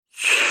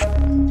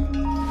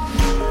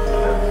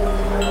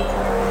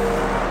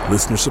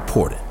Listener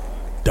supported.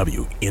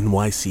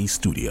 WNYC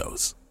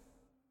Studios.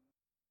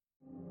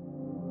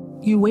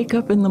 You wake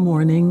up in the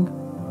morning,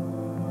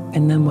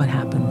 and then what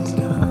happens?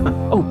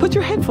 Oh, put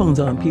your headphones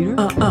on, Peter.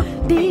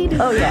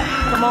 Oh,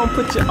 yeah. Come on,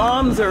 put your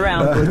arms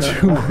around me.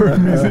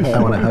 I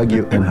want to hug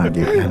you and hug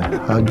you and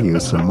hug you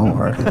some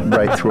more.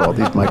 Right through all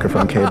these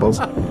microphone cables.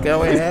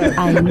 Go ahead.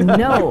 I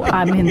know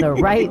I'm in the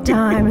right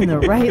time, in the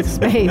right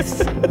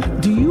space.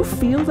 Do you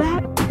feel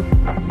that?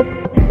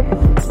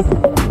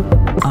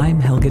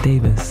 I'm Helga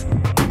Davis.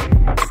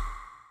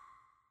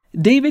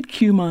 David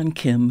Kyu-man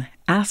Kim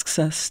asks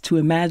us to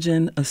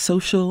imagine a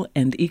social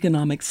and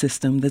economic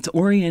system that's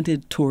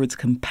oriented towards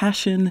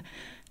compassion,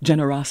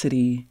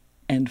 generosity,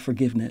 and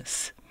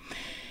forgiveness.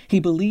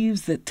 He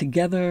believes that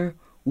together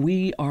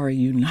we are a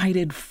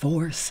united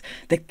force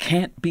that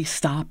can't be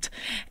stopped,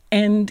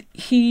 and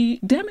he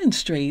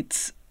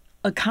demonstrates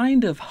a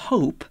kind of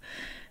hope,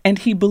 and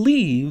he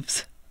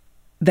believes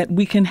that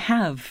we can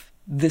have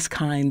this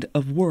kind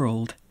of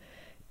world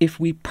if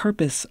we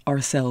purpose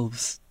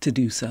ourselves to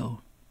do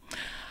so.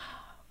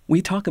 We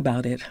talk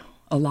about it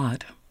a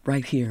lot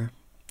right here.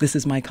 This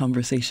is my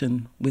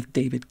conversation with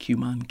David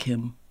Kyu-man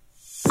Kim.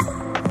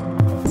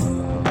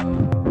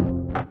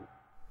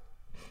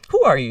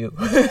 Who are you?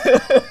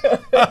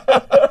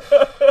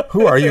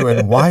 Who are you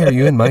and why are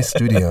you in my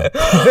studio?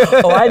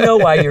 Oh, I know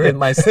why you're in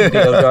my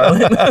studio,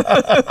 darling.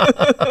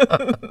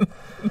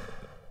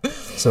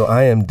 So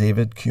I am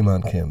David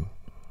Kyu-man Kim,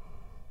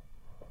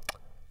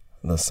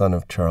 the son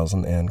of Charles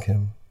and Ann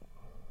Kim.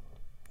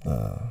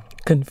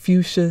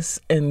 Confucius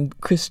and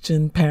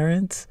Christian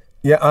parents?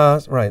 Yeah,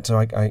 right. So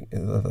I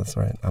that's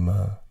right. I'm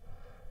a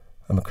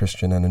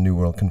Christian and a New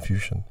World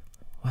Confucian.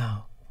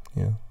 Wow.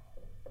 Yeah.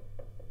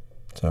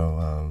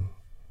 So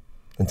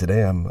and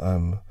today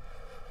I'm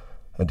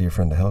a dear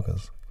friend of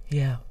Helga's.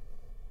 Yeah.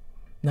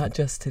 Not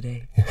just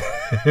today.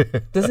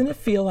 Doesn't it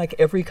feel like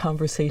every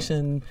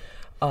conversation,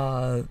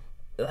 I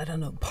don't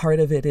know,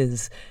 part of it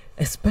is,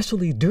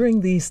 especially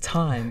during these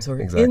times or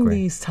in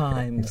these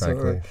times.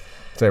 Exactly. Or,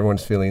 so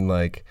everyone's feeling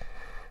like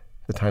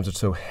the times are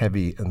so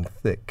heavy and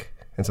thick,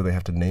 and so they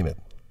have to name it.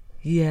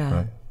 Yeah.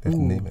 Right? They have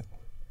to name it.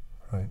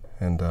 Right?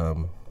 And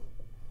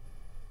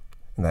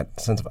that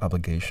sense of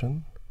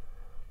obligation,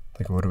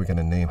 like what are we going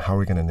to name? How are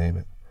we going to name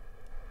it?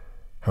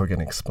 How are we going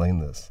to explain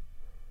this?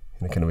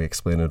 You know, can we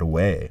explain it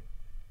away?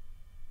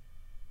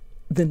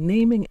 The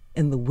naming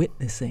and the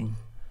witnessing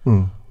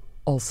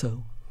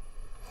also,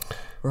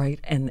 right?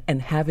 And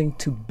having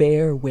to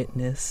bear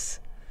witness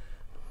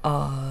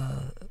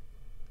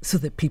so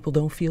that people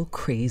don't feel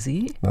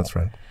crazy. That's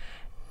right.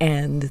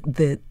 And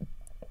that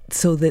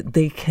so that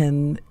they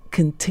can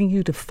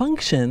continue to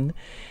function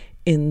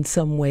in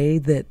some way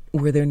that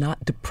where they're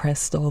not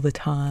depressed all the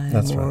time.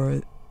 That's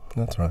right.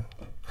 That's right.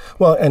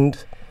 Well,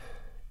 and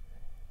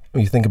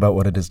when you think about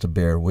what it is to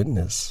bear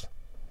witness,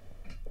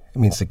 it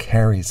means to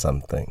carry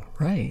something.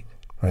 Right.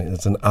 Right.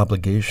 It's an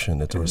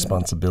obligation. It's a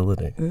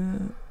responsibility.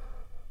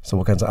 So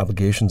what kinds of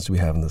obligations do we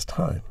have in this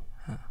time?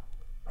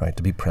 Right.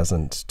 To be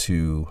present,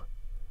 to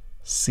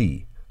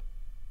see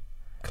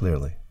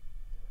clearly,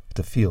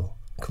 to feel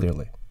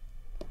clearly.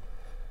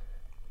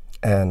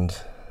 And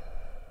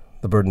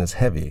the burden is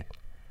heavy,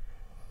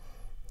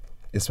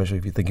 especially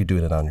if you think you're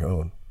doing it on your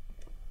own.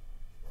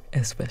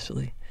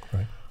 Especially.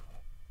 Right.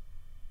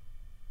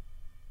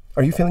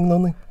 Are you feeling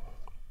lonely?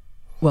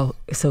 Well,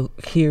 so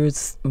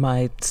here's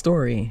my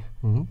story.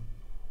 Mm-hmm.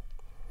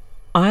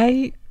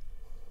 I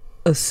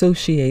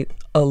associate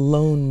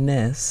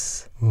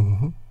aloneness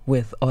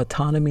with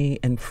autonomy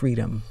and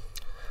freedom.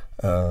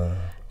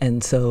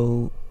 And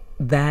so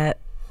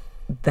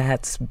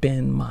that's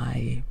been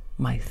my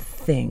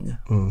thing,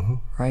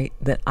 right?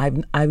 That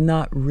I've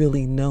not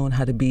really known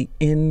how to be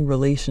in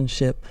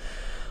relationship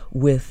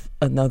with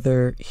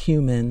another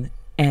human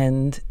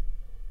and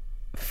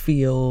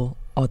feel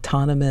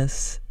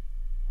autonomous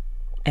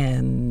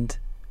and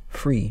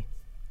free.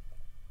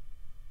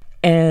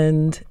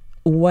 And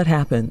what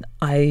happened?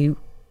 I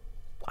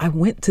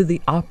went to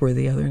the opera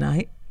the other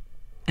night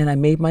and I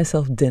made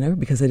myself dinner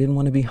because I didn't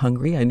want to be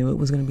hungry. I knew it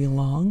was going to be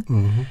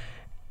long.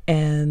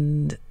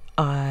 And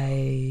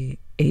I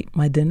ate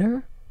my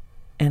dinner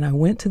and I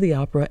went to the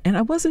opera and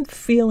I wasn't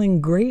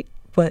feeling great,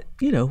 but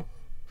you know,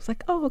 it's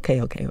like, oh,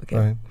 okay.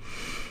 Right.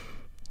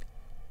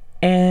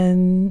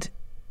 And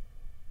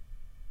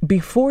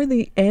before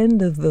the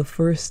end of the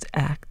first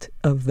act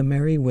of The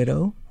Merry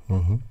Widow,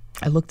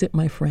 I looked at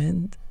my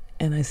friend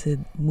and I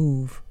said,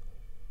 move.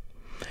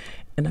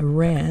 And I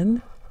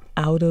ran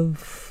out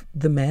of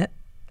the Met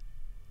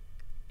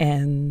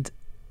and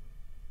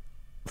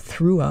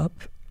threw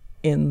up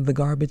in the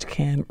garbage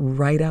can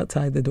right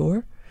outside the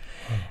door.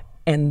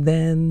 And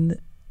then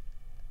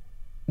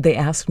they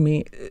asked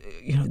me,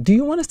 do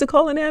you want us to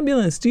call an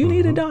ambulance? Do you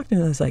need a doctor?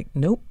 And I was like,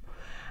 nope.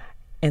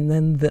 And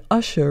then the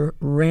usher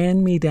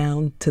ran me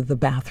down to the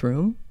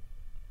bathroom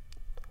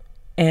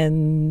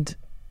and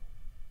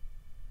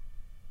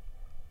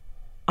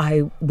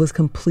I was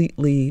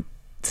completely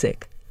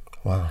sick.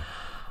 Wow.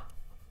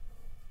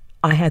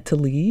 I had to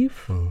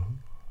leave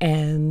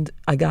And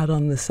I got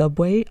on the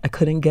subway. I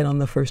couldn't get on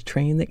the first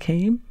train that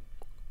came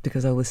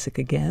because I was sick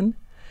again.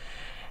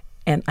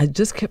 And I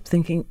just kept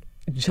thinking,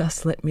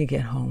 just let me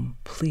get home.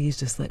 Please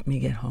just let me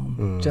get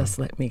home. Just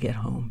let me get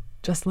home.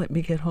 Just let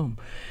me get home.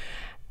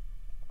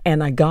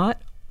 And I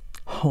got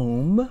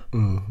home.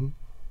 Mm-hmm.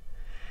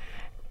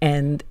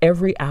 And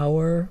every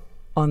hour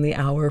on the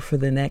hour for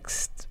the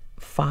next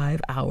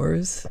 5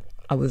 hours,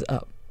 I was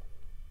up.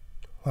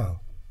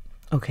 Wow.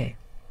 Okay.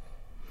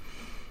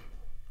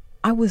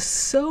 I was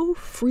so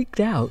freaked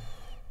out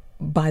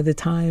by the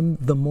time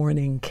the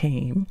morning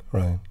came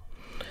Right.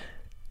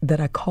 that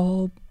I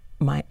called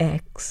my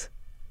ex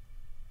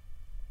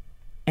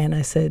and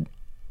I said,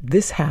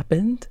 this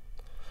happened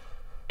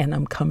and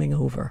I'm coming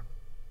over.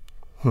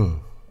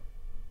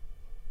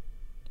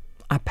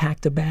 I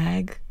packed a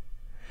bag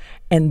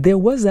and there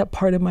was that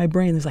part of my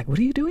brain that's like, what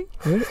are you doing?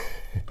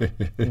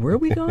 Where are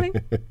we going?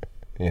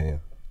 Yeah.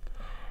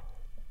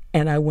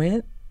 And I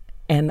went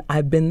and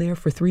I've been there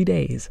for 3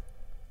 days.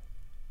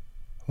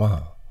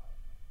 Wow.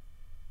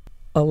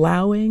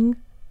 Allowing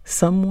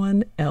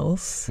someone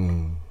else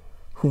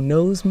who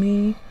knows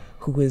me,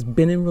 who has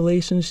been in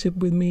relationship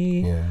with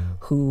me,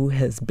 who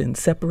has been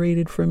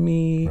separated from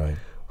me, Right.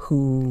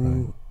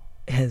 who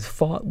has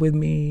fought with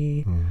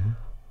me,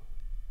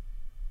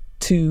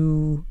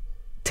 to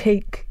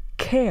take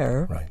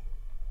care Right.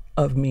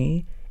 of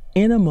me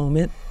in a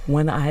moment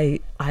when I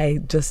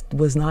just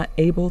was not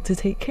able to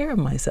take care of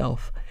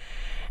myself.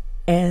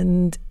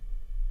 And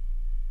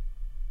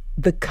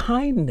the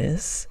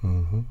kindness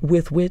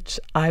with which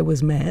I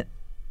was met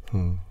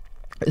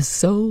is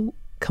so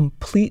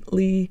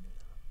completely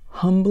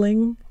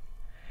humbling,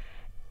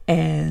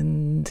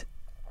 and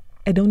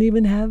I don't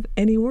even have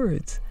any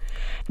words.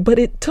 But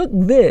it took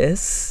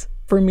this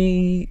for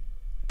me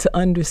to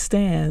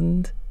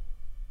understand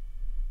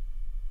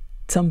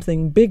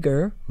something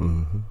bigger,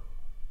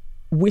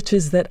 which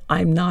is that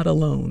I'm not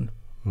alone.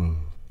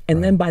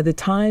 And then by the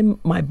time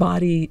my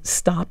body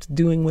stopped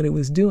doing what it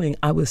was doing,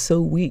 I was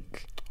so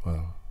weak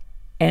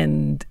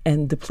and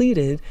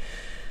depleted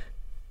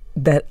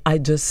that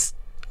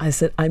I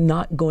said, I'm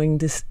not going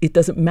to, it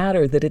doesn't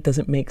matter that it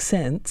doesn't make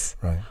sense.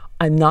 Right.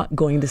 I'm not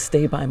going to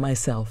stay by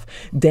myself.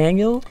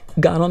 Daniel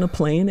got on a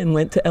plane and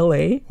went to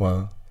LA.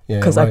 Wow. Yeah,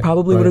 Because I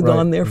probably would have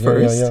gone there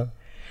first. Yeah.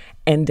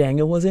 And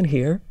Daniel wasn't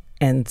here.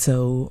 And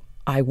so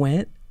I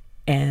went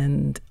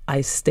and I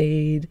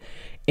stayed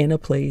in a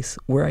place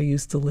where I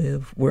used to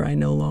live, where I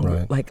no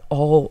longer, like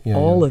all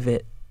of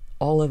it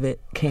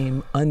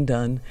came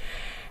undone.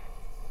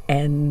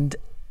 And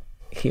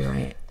here I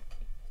am.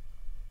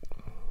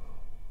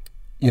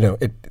 You know,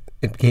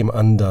 it came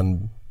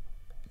undone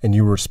and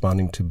you were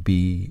responding to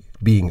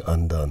being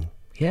undone.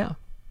 Yeah.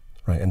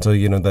 Right. And so,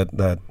 you know,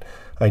 that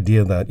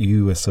idea that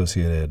you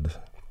associated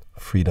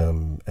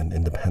freedom and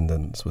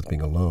independence with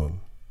being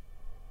alone,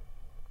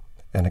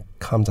 and it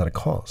comes at a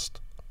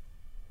cost.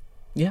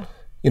 Yeah.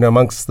 You know,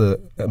 amongst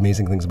the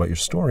amazing things about your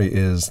story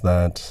is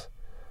that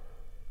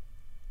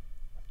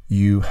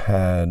you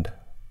had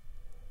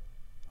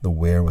the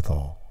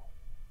wherewithal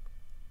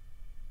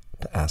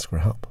to ask for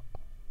help.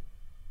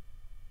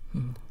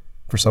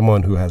 For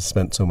someone who has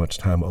spent so much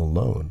time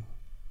alone,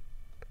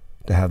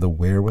 to have the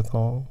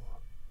wherewithal,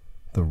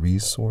 the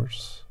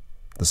resource,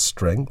 the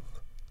strength,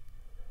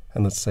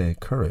 and let's say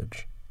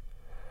courage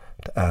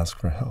to ask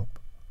for help.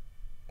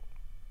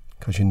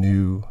 Because you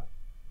knew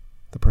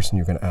the person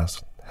you're going to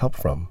ask help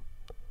from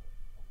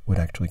would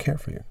actually care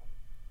for you.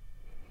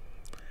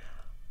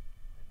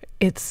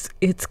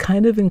 It's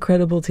kind of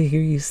incredible to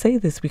hear you say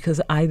this because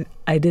I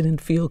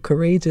didn't feel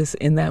courageous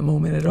in that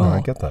moment at all. No,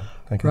 I get that.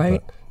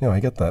 Right? No,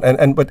 I get that.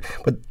 And but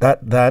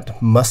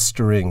that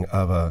mustering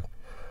of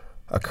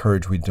a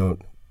courage we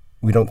don't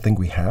think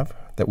we have,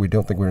 that we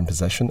don't think we're in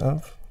possession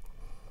of,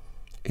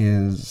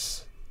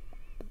 it's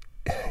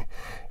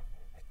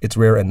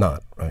rare and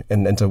not, right?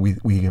 And so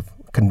we have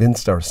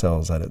convinced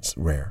ourselves that it's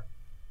rare.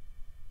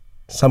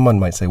 Someone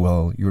might say,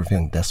 well, you were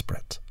feeling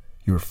desperate.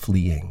 You were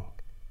fleeing.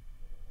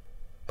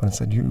 But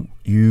instead,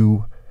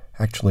 you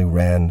actually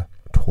ran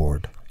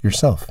toward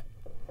yourself.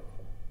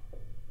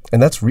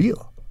 And that's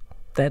real.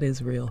 That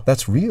is real.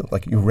 That's real.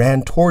 Like you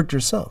ran toward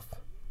yourself.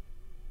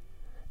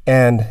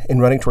 And in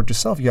running toward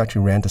yourself, you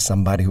actually ran to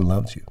somebody who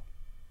loves you.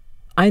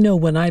 I know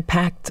when I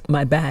packed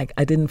my bag,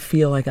 I didn't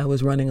feel like I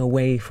was running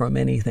away from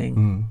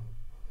anything.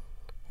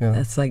 Yeah.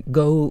 That's like,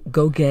 go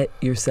get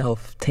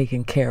yourself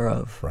taken care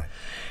of. Right.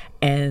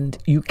 And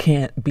you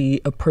can't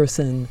be a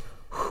person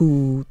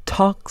who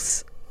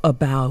talks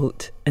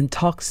about and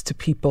talks to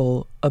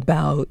people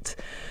about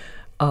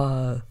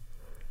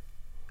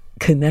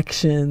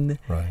connection,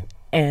 Right.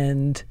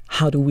 and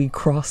how do we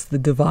cross the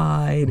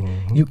divide.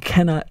 You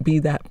cannot be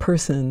that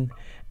person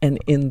and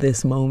in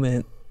this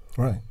moment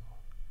Right.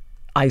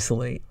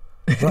 isolate.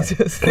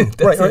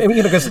 Right. Right. I mean,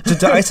 you know, because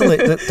to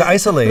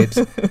isolate,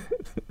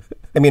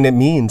 I mean, it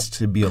means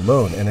to be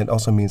alone, and it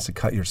also means to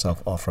cut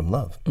yourself off from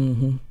love.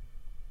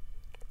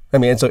 I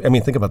mean,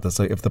 think about this.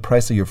 Like, if the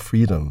price of your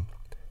freedom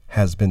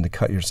has been to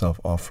cut yourself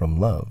off from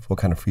love, what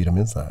kind of freedom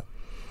is that?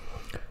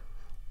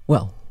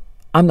 Well,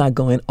 I'm not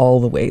going all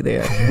the way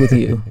there with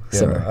you, Yeah,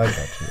 sir.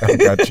 no, I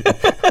got you.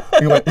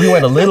 We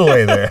went a little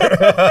way there.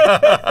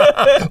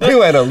 We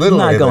went a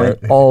little I'm way not going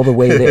there. all the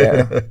way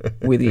there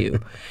with you.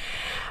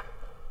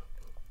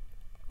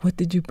 What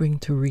did you bring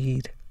to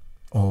read?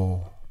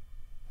 Oh.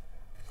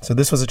 So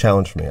this was a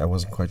challenge for me. I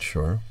wasn't quite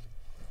sure.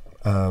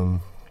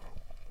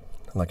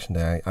 Election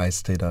day, I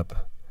stayed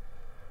up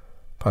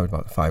probably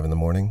about 5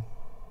 a.m.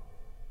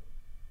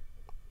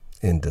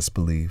 in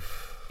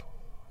disbelief,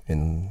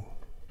 in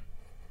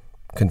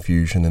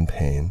confusion and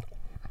pain,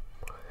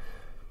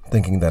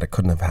 thinking that it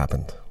couldn't have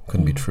happened,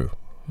 couldn't be true.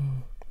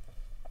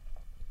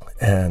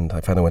 And I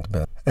finally went to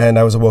bed. And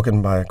I was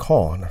awoken by a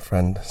call, and a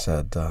friend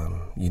said,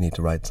 you need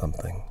to write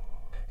something.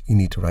 You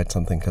need to write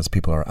something because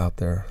people are out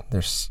there,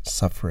 they're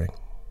suffering,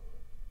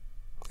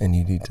 and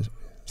you need to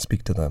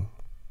speak to them.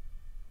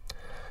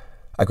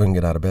 I couldn't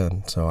get out of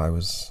bed, so I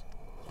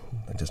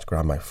just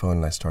grabbed my phone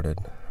and I started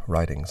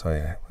writing. So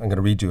I'm going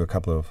to read you a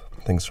couple of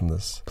things from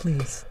this.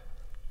 Please.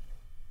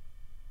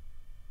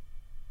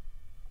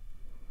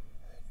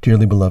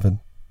 Dearly beloved,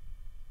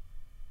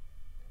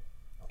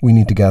 we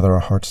need to gather our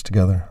hearts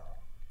together.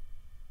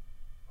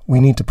 We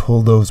need to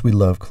pull those we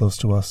love close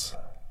to us.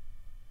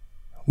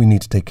 We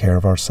need to take care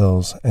of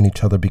ourselves and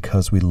each other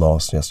because we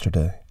lost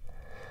yesterday,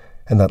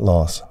 and that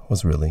loss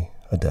was really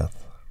a death.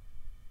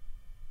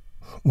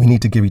 We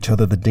need to give each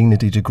other the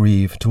dignity to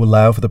grieve, to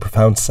allow for the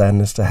profound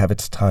sadness to have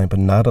its time, but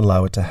not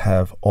allow it to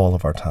have all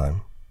of our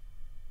time.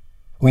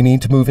 We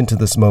need to move into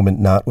this moment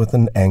not with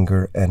an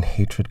anger and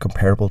hatred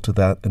comparable to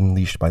that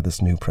unleashed by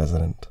this new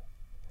president.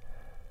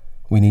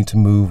 We need to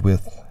move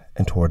with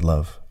and toward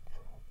love.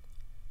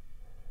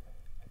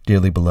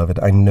 Dearly beloved,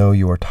 I know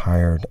you are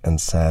tired and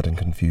sad and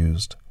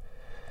confused.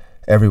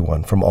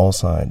 Everyone from all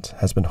sides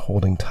has been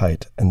holding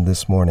tight, and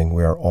this morning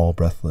we are all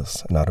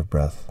breathless and out of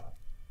breath.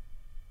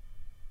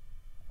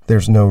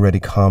 There's no ready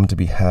calm to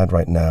be had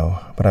right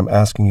now, but I'm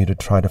asking you to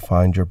try to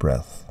find your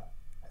breath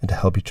and to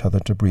help each other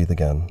to breathe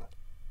again.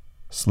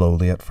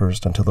 Slowly at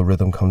first until the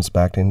rhythm comes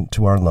back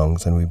into our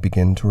lungs and we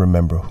begin to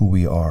remember who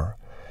we are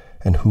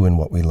and who and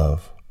what we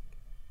love.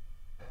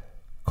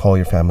 Call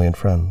your family and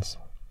friends.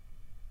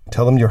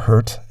 Tell them you're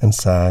hurt and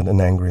sad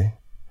and angry.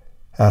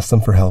 Ask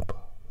them for help.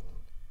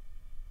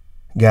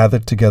 Gather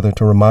together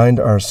to remind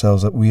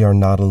ourselves that we are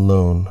not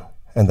alone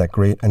and that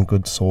great and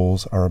good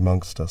souls are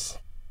amongst us.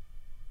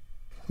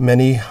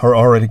 Many are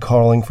already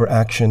calling for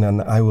action,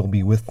 and I will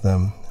be with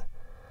them.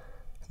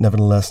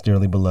 Nevertheless,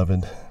 dearly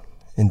beloved,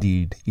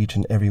 indeed, each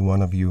and every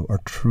one of you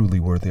are truly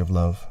worthy of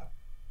love.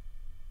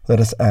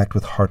 Let us act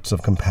with hearts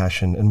of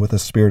compassion and with a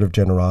spirit of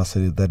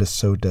generosity that is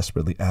so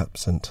desperately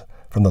absent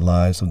from the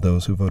lives of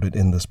those who voted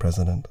in this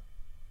president.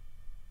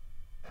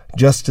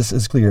 Justice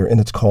is clear in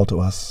its call to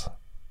us.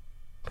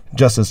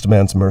 Justice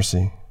demands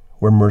mercy,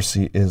 where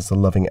mercy is the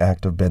loving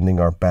act of bending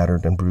our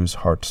battered and bruised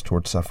hearts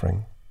toward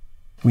suffering.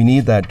 We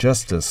need that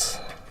justice,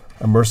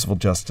 a merciful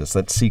justice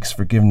that seeks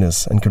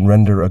forgiveness and can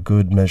render a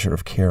good measure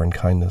of care and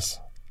kindness.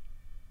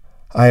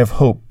 I have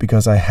hope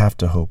because I have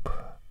to hope.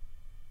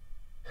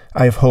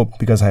 I have hope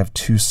because I have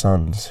 2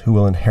 sons who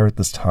will inherit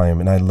this time,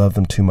 and I love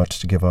them too much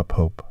to give up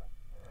hope.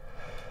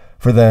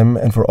 For them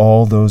and for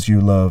all those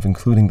you love,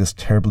 including this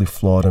terribly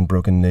flawed and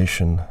broken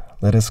nation,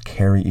 let us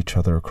carry each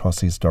other across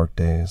these dark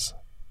days.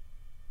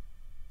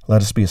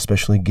 Let us be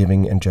especially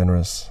giving and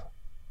generous.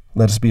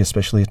 Let us be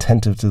especially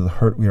attentive to the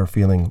hurt we are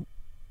feeling.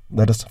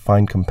 Let us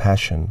find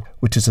compassion,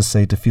 which is to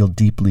say to feel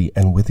deeply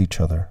and with each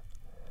other.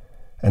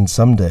 And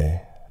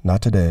someday,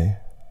 not today,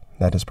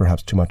 that is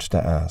perhaps too much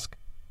to ask,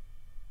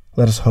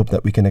 let us hope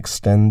that we can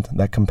extend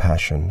that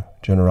compassion,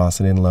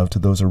 generosity, and love to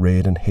those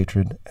arrayed in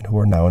hatred and who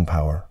are now in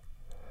power.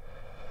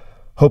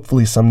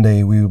 Hopefully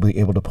someday we will be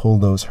able to pull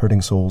those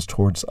hurting souls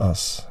towards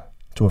us,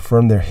 to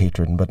affirm their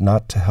hatred, but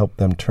not to help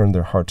them turn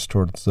their hearts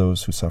towards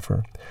those who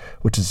suffer,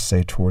 which is to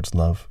say towards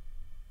love.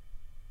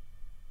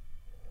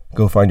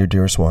 Go find your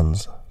dearest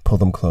ones, pull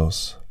them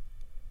close,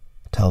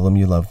 tell them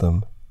you love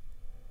them,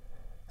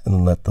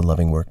 and let the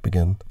loving work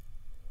begin.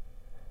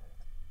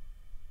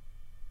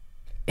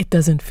 It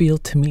doesn't feel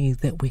to me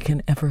that we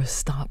can ever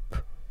stop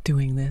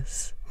doing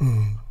this.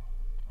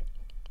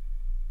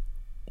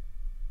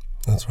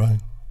 That's right.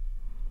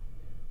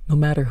 No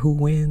matter who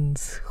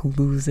wins, who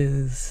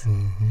loses,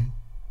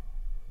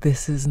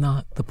 this is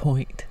not the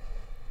point.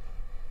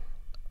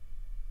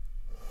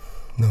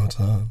 No, it's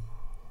not.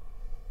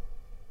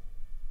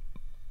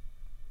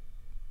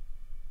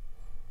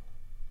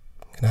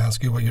 Can I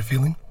ask you what you're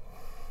feeling?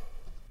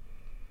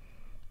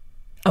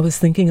 I was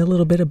thinking a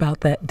little bit about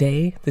that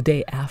day, the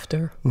day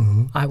after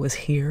I was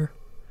here.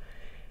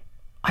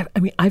 I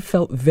mean, I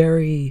felt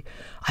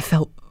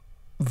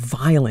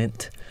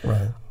violent.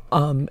 Right.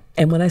 And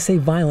when I say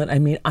violent, I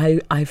mean,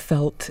 I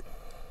felt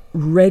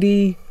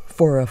ready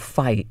for a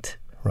fight.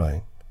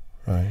 Right.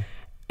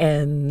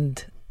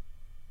 And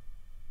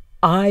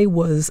I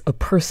was a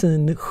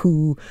person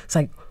who, it's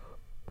like,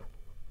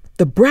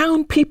 the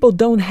brown people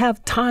don't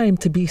have time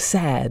to be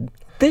sad.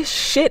 this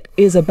shit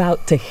is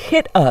about to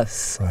hit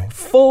us Right.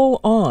 full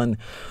on.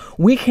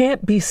 We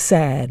can't be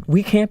sad.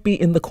 We can't be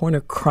in the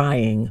corner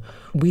crying.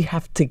 We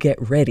have to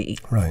get ready.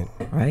 Right.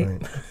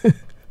 Right?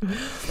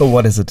 But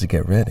what is it to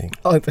get ready?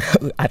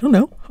 I don't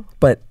know,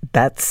 but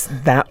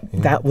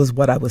that was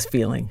what I was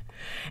feeling.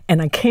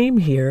 And I came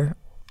here,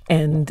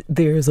 and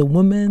there's a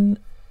woman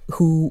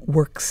who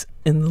works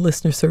in the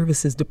listener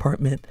services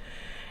department,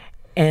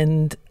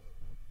 and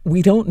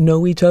we don't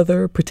know each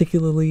other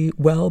particularly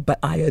well, but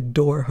I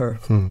adore her.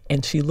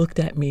 And she looked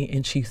at me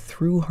and she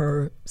threw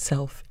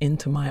herself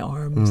into my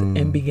arms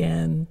and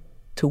began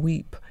to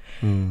weep.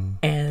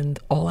 And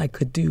all I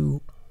could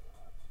do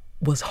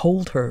was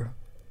hold her.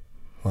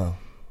 Wow.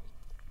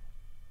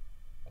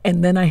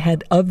 And then I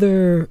had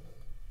other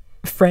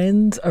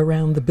friends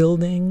around the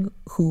building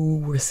who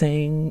were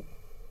saying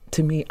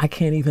to me, I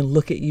can't even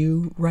look at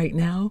you right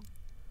now.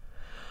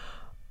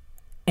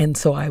 And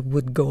so I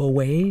would go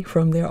away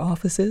from their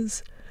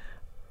offices.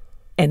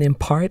 And in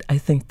part, I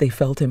think they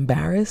felt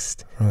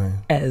embarrassed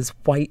as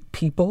white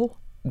people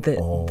that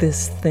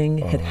this thing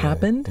had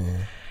happened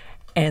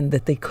and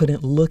that they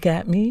couldn't look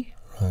at me.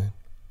 Right.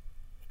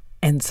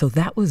 And so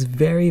that was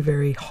very,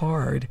 very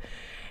hard.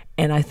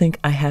 And I think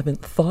I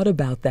haven't thought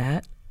about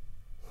that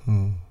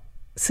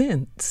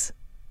since.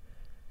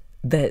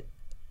 That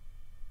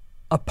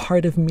a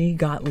part of me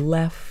got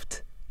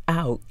left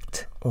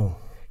out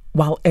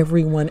while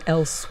everyone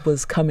else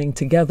was coming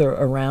together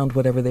around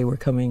whatever they were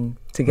coming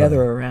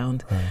together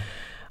around.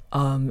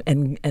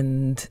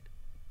 And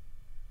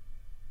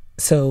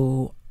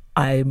so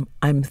I'm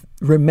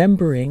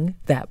remembering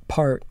that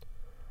part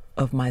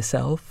of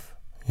myself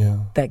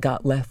that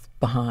got left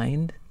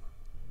behind.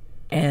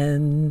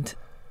 And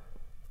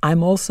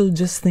I'm also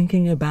just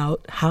thinking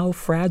about how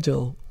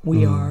fragile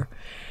we are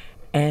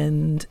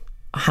and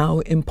how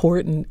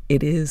important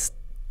it is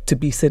to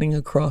be sitting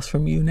across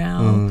from you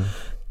now,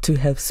 to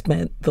have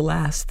spent the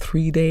last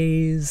 3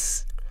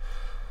 days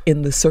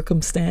in the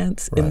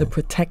circumstance, in the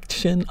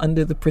protection,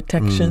 under the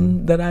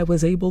protection that I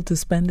was able to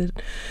spend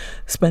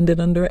it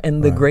under,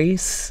 and the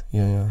grace.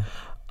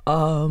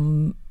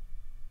 And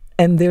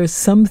there's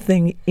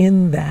something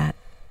in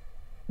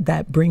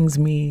that brings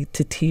me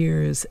to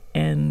tears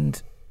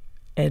and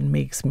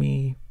makes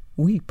me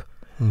weep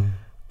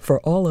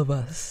for all of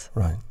us.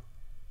 Right.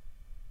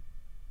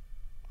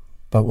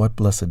 But what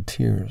blessed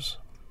tears,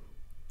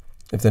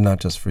 if they're not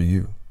just for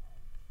you?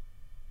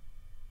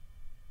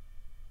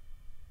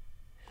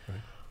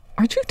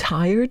 Aren't you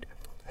tired?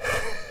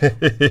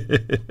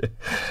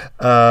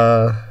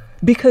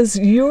 Because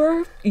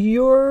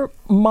you're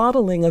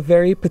modeling a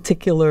very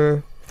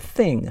particular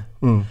thing.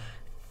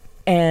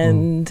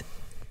 And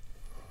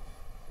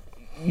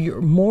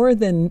you're more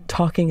than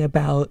talking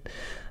about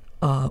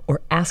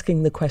or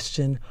asking the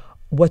question,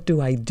 what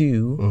do I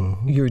do?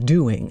 You're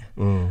doing.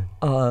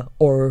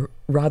 Or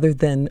rather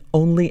than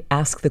only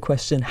ask the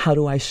question, how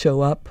do I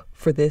show up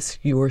for this?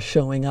 You're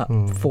showing up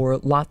for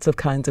lots of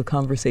kinds of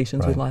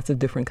conversations with lots of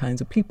different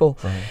kinds of people.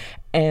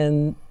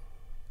 And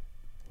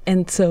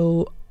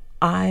so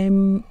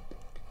I'm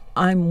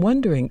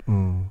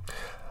wondering.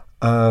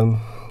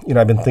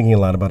 I've been thinking a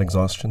lot about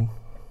exhaustion.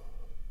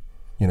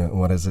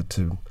 What is it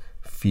to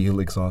feel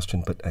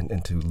exhaustion,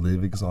 and to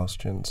live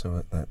exhaustion?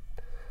 So that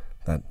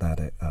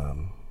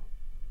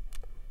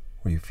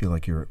where you feel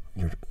like you're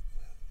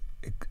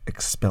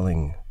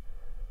expelling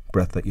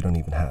breath that you don't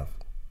even have.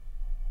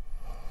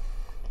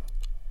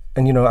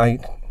 And I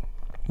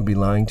would be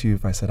lying to you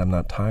if I said I'm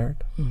not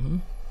tired,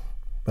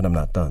 but I'm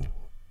not done.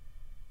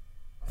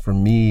 For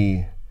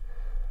me,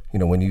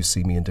 when you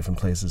see me in different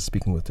places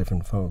speaking with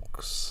different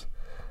folks,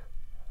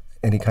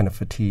 any kind of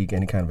fatigue,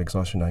 any kind of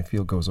exhaustion I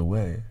feel goes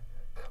away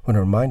when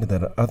I'm reminded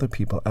that there are other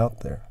people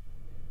out there.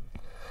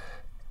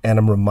 And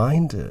I'm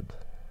reminded,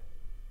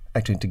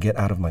 actually, to get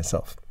out of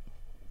myself,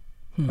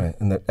 right?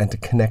 And to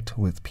connect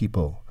with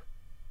people.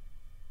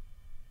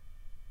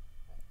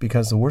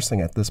 Because the worst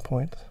thing at this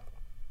point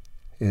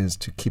is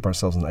to keep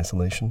ourselves in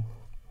isolation,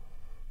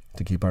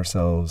 to keep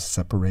ourselves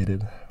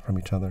separated from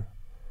each other,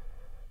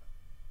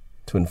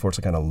 to enforce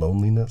a kind of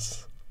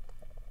loneliness,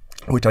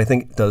 which I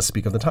think does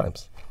speak of the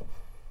times.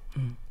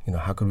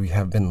 How could we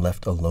have been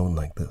left alone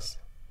like this?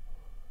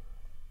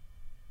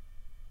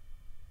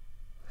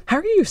 How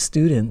are your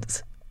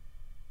students?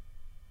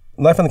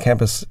 Life on the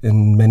campus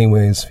in many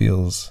ways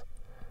feels,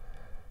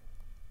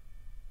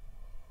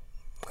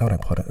 how would I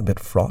put it, a bit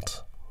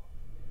fraught.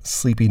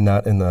 Sleepy,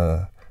 not in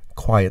a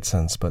quiet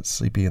sense, but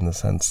sleepy in the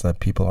sense that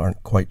people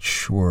aren't quite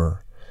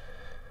sure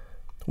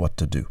what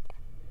to do.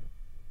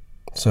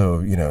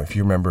 So, if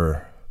you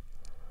remember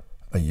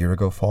a year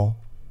ago fall,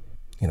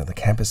 the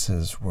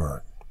campuses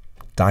were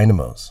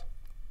dynamos.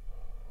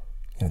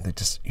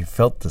 You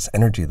felt this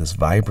energy, this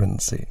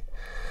vibrancy.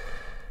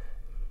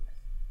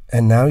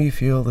 And now you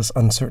feel this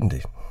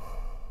uncertainty.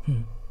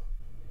 Now,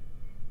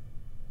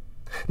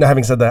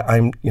 having said that,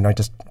 I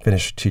just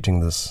finished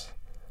teaching this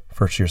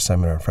first-year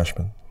seminar of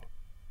freshmen,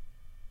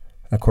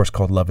 a course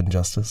called Love and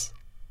Justice.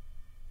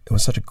 It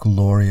was such a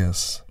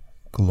glorious,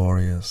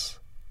 glorious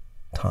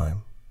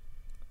time.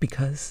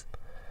 Because?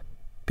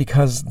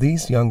 Because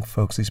these young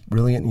folks, these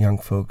brilliant young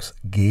folks,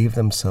 gave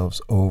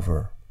themselves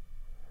over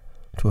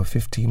to a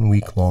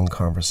 15-week-long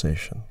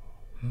conversation.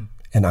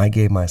 And I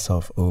gave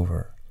myself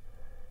over.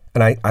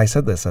 And I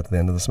said this at the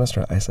end of the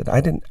semester. I said,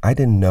 I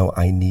didn't know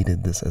I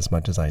needed this as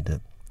much as I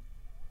did.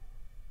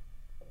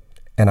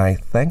 And I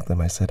thanked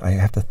them. I said, I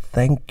have to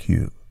thank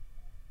you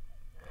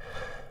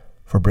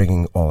for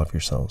bringing all of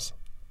yourselves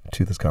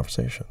to this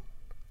conversation.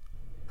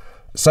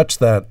 Such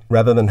that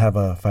rather than have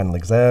a final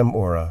exam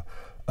or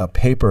a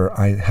paper,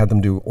 I had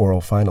them do oral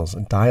finals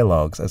and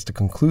dialogues as to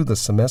conclude the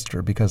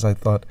semester, because I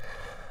thought,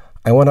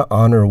 I want to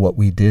honor what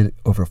we did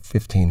over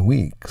 15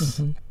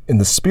 weeks in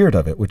the spirit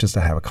of it, which is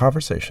to have a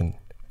conversation,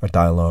 a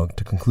dialogue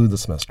to conclude the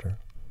semester.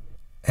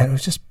 And it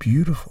was just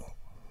beautiful.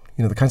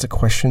 You know, the kinds of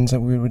questions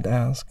that we would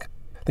ask,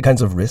 the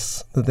kinds of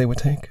risks that they would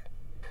take.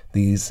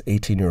 These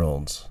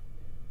 18-year-olds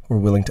were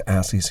willing to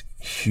ask these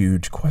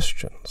huge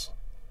questions.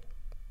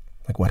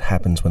 Like, what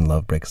happens when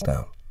love breaks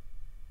down?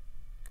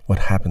 What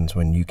happens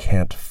when you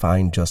can't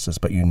find justice,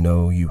 but you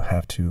know you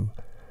have to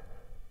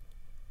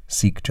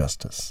seek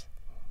justice?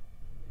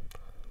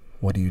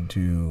 What do you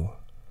do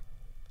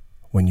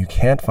when you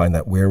can't find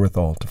that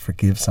wherewithal to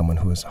forgive someone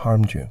who has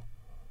harmed you,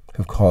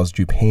 who caused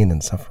you pain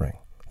and suffering?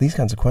 These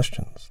kinds of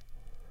questions.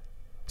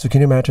 So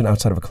can you imagine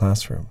outside of a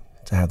classroom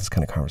to have this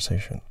kind of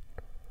conversation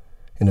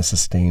in a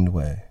sustained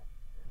way?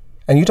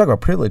 And you talk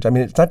about privilege. I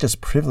mean, it's not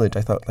just privilege.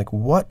 I thought, like,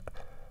 what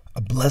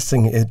a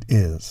blessing it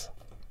is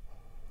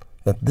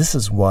that this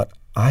is what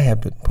I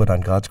have been put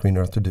on God's green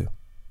earth to do.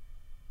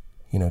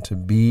 You know, to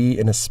be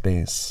in a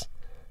space,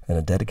 in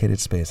a dedicated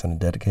space, and a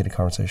dedicated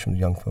conversation with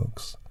young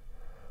folks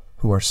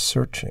who are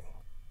searching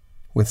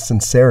with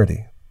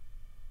sincerity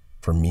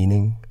for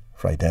meaning,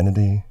 for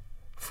identity,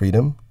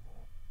 freedom.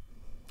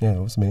 Yeah,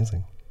 it was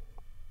amazing.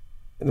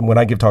 And when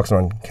I give talks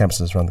around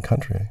campuses around the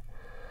country,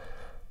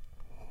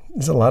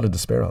 there's a lot of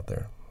despair out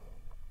there.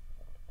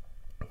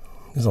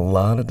 There's a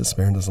lot of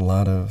despair, and there's a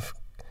lot of,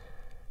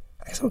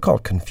 I guess I would call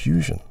it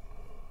confusion.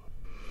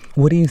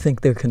 What do you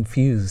think they're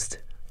confused?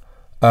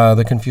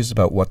 They're confused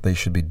about what they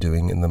should be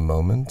doing in the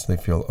moment. They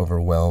feel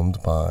overwhelmed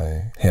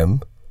by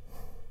him.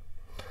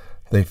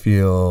 They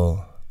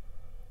feel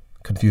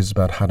confused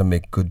about how to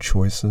make good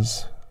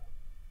choices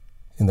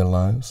in their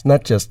lives.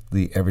 Not just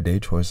the everyday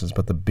choices,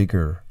 but the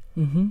bigger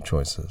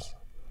choices.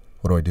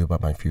 What do I do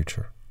about my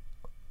future?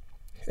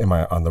 Am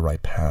I on the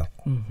right path?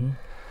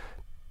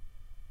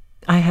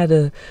 I had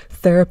a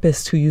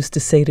therapist who used to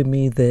say to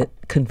me that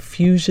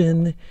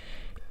confusion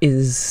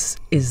is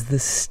the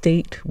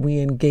state we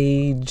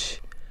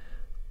engage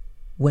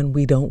when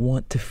we don't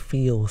want to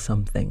feel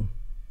something.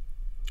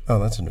 Oh,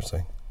 that's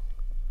interesting.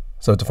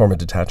 So it's a form of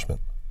detachment.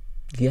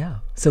 Yeah.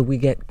 So we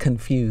get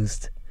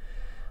confused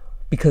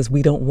because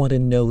we don't want to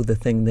know the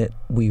thing that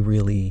we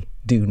really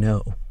do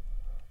know.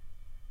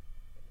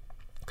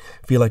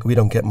 I feel like we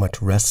don't get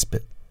much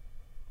respite.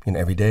 You know,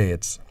 every day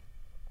it's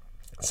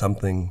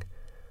something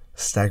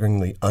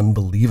staggeringly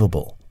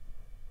unbelievable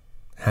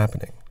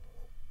happening.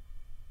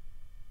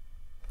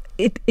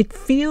 It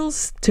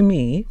feels to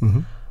me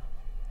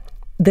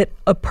that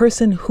a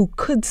person who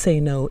could say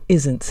no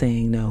isn't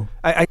saying no.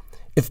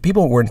 If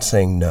people weren't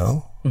saying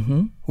no,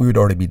 we would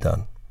already be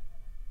done.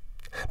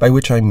 By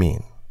which I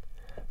mean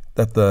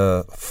that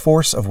the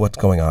force of what's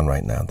going on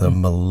right now, the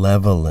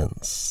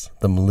malevolence,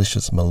 the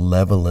malicious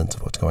malevolence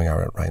of what's going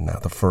on right now,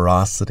 the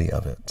ferocity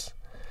of it,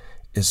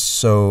 is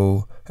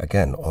so,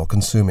 again,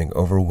 all-consuming,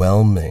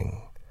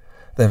 overwhelming,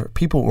 that if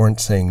people weren't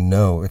saying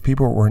no, if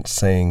people weren't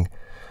standing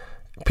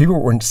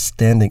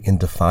in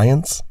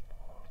defiance,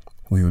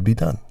 we would be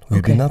done. We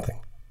would be nothing.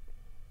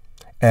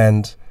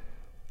 And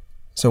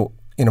so,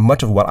 you know,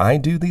 much of what I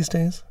do these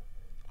days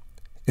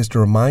is to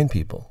remind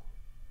people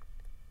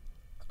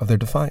of their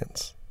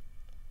defiance,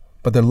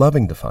 but their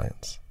loving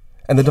defiance.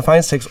 And the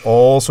defiance takes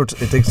all sorts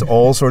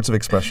of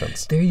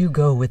expressions. There you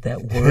go with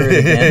that word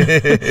again.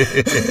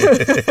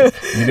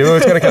 You knew it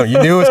was going to come. You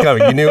knew it was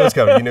coming. You knew it was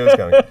coming. You knew it was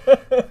coming.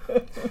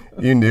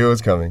 You knew it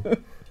was coming.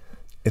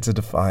 It's a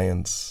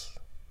defiance.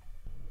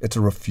 It's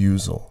a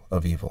refusal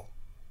of evil.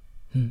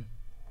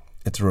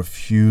 It's a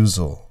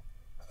refusal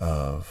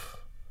of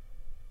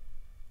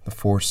the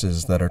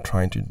forces that are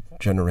trying to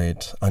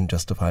generate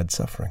unjustified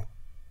suffering.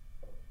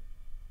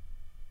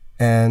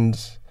 And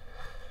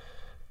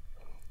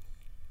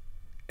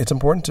it's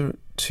important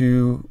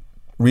to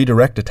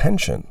redirect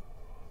attention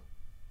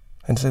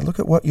and say, look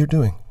at what you're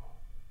doing.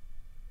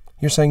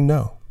 You're saying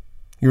no.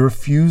 You're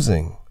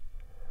refusing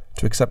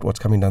to accept what's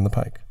coming down the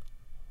pike.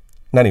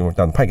 Not even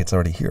down the pike, it's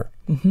already here.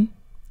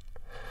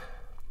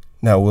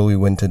 Now, will we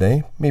win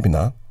today? Maybe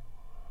not.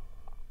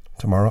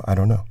 Tomorrow? I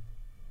don't know.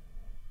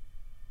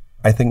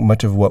 I think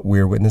much of what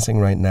we're witnessing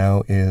right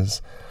now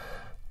is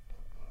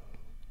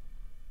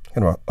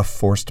kind of a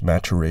forced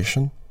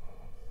maturation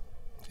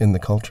in the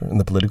culture, in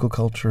the political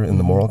culture, in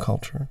the moral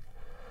culture.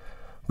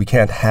 We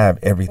can't have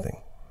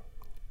everything.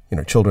 You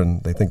know,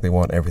 children, they think they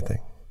want everything.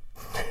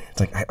 It's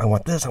like, I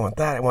want this, I want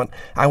that,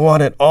 I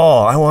want it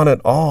all, I want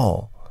it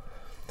all.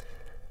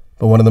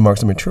 But one of the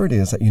marks of maturity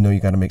is that you know you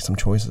got to make some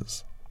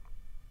choices.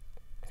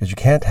 Because you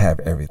can't have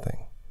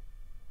everything.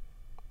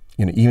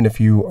 even if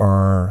you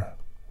are,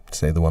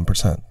 say, the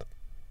 1%,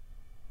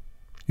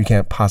 you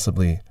can't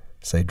possibly,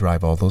 say,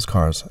 drive all those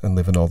cars and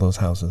live in all those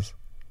houses.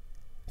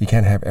 You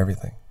can't have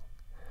everything.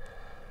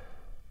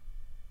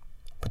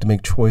 But to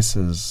make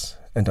choices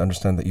and to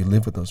understand that you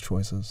live with those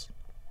choices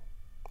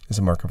is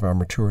a mark of our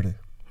maturity.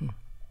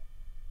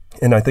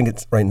 And I think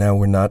it's right now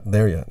we're not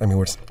there yet. I mean,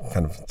 we're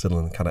kind of still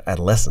in kind of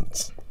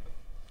adolescence.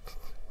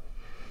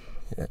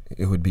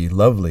 It would be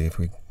lovely if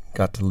we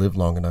got to live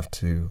long enough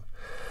to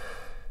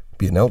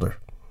be an elder.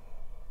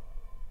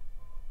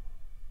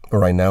 But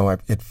right now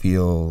it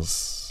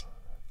feels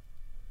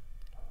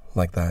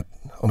like that,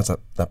 almost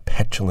that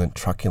petulant,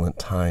 truculent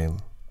time.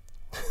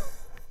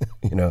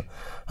 A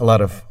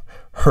lot of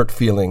hurt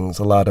feelings,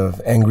 a lot of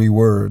angry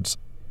words.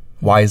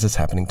 Why is this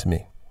happening to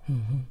me?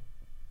 Mm-hmm.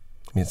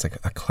 I mean, it's like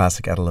a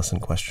classic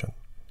adolescent question.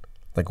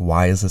 Like,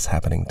 why is this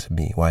happening to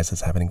me? Why is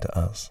this happening to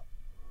us?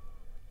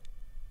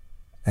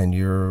 And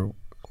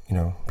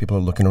people are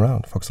looking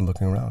around. Folks are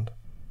looking around.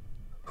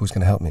 Who's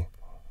going to help me?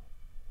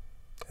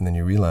 And then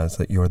you realize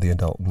that you're the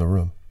adult in the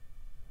room.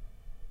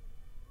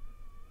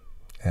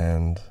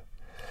 And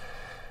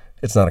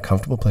it's not a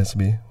comfortable place to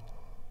be.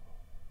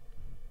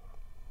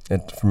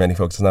 And for many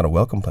folks, it's not a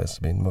welcome place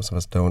to be. Most of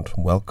us don't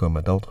welcome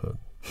adulthood.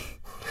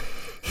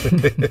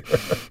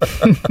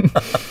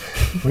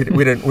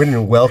 we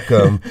didn't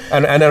welcome,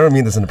 and I don't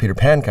mean this in a Peter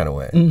Pan kind of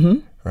way,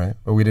 right?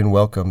 But we didn't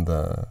welcome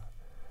the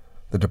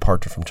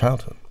departure from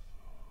childhood.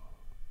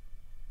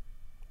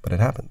 But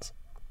it happens.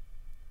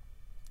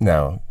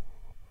 Now,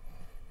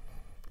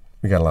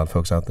 we got a lot of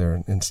folks out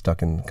there and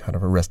stuck in kind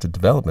of arrested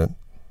development.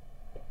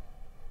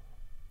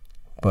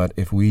 But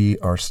if we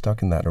are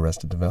stuck in that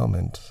arrested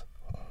development,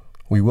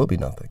 we will be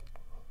nothing.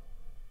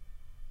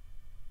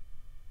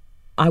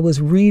 I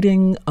was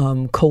reading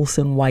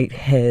Colson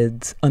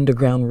Whitehead's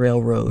Underground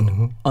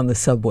Railroad on the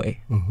subway.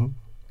 Mm-hmm.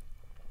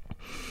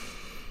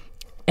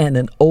 And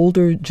an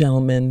older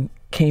gentleman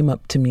came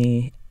up to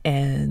me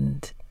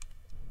and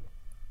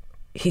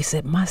he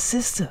said, "My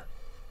sister,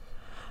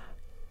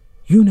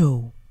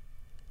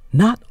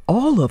 not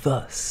all of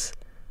us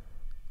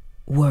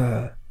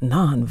were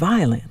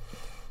nonviolent."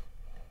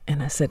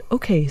 And I said,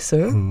 "Okay,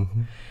 sir.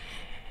 Mm-hmm.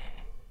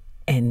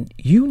 And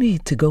you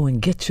need to go and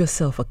get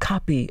yourself a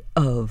copy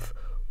of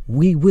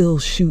We Will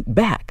Shoot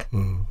Back."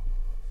 Mm-hmm.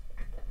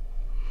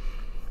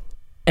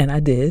 And I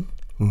did.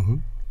 Mm-hmm.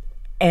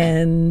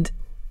 And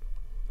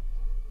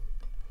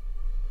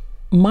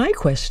my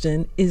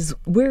question is,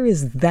 where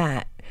is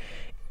that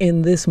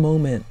in this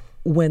moment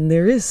when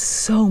there is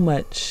so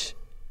much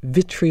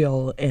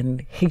vitriol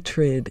and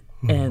hatred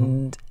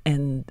and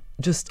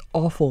just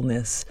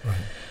awfulness? Right.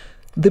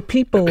 The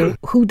people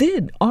who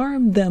did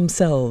arm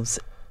themselves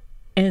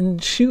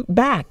and shoot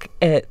back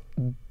at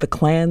the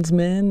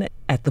Klansmen,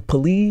 at the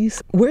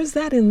police. Where's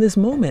that in this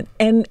moment?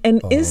 And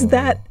is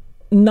that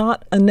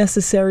not a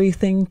necessary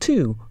thing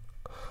too?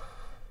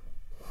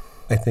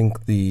 I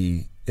think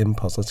the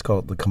impulse, let's call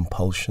it the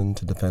compulsion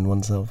to defend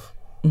oneself,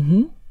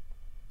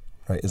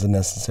 right, is a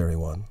necessary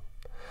one.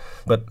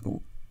 But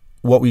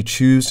what we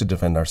choose to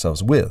defend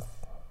ourselves with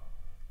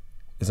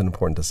is an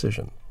important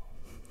decision.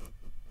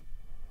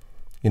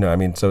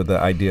 So the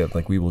idea of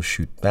we will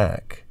shoot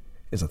back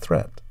is a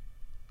threat.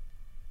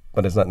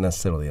 But it's not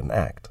necessarily an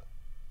act.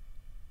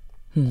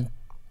 So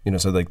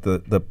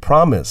the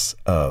promise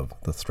of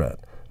the threat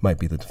might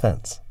be the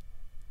defense.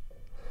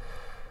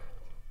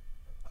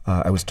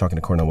 I was talking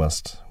to Cornel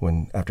West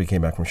after he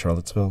came back from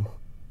Charlottesville,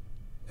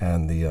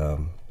 and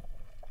the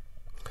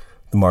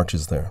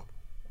marches there.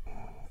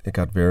 It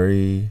got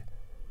very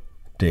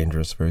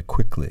dangerous very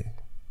quickly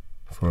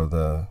for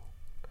the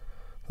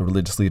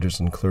religious leaders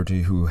and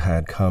clergy who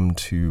had come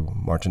to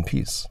march in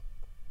peace.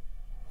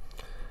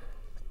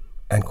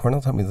 And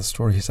Cornel told me the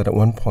story. He said at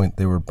one point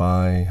they were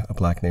by a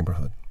black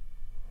neighborhood.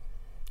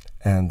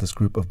 And this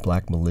group of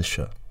black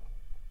militia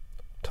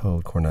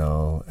told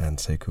Cornel and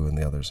Sekou and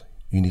the others,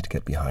 "You need to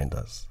get behind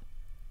us."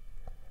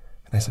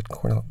 And I said,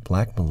 "Cornel,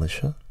 black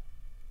militia?"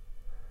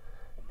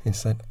 He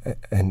said,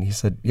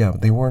 "Yeah,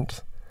 they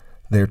weren't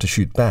there to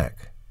shoot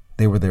back.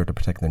 They were there to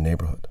protect their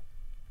neighborhood.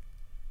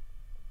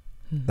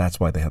 That's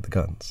why they had the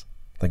guns.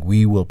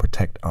 We will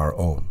protect our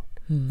own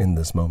in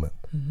this moment."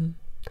 Mm-hmm.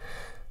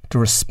 To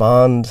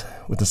respond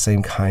with the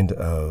same kind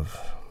of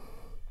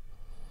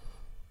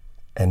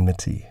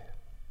enmity,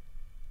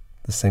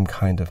 the same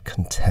kind of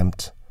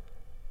contempt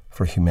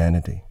for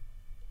humanity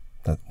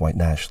that white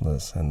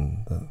nationalists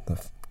and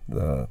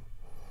the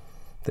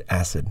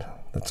acid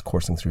that's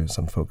coursing through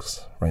some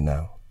folks right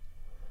now,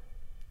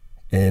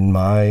 in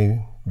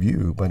my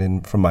view, but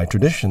from my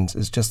traditions,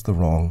 is just the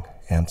wrong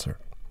answer.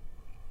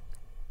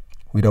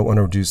 We don't want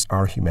to reduce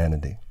our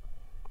humanity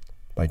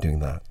by doing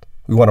that.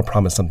 We want to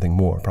promise something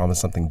more, promise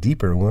something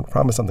deeper. We want to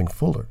promise something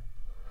fuller.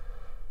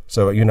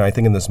 So, I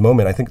think in this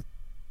moment,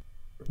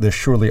 there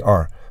surely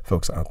are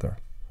folks out there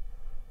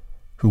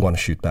who want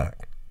to shoot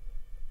back.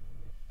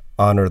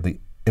 Honor the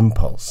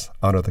impulse,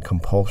 honor the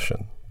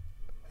compulsion,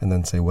 and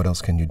then say, what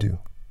else can you do?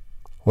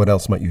 What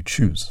else might you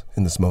choose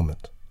in this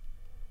moment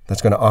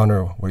that's going to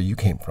honor where you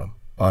came from,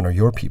 honor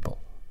your people,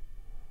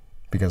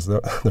 Because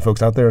the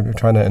folks out there who are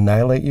trying to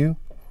annihilate you,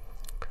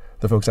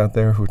 the folks out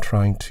there who are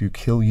trying to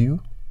kill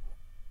you,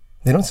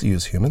 they don't see you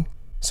as human.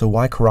 So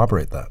why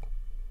corroborate that?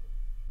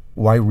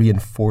 Why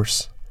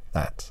reinforce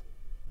that?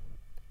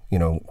 You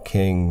know,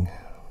 King,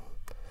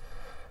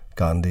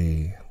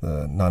 Gandhi,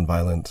 the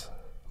nonviolent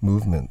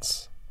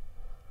movements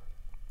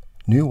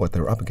knew what they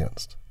were up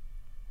against.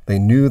 They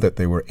knew that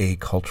they were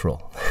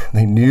acultural.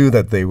 They knew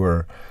that they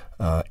were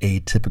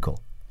atypical.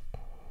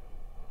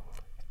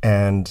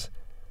 And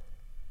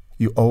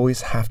you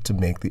always have to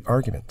make the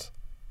argument,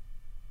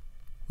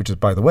 which is,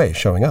 by the way,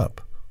 showing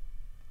up.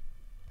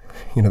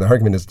 You know, the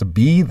argument is to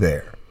be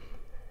there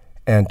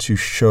and to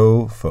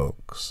show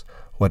folks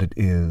what it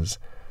is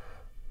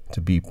to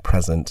be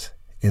present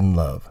in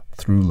love,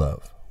 through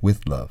love,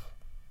 with love.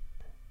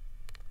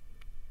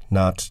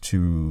 Not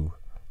to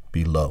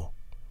be low,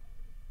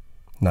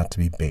 not to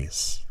be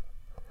base,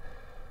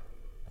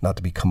 not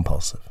to be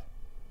compulsive,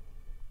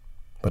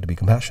 but to be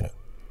compassionate.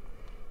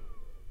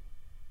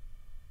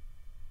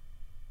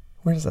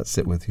 Where does that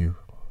sit with you?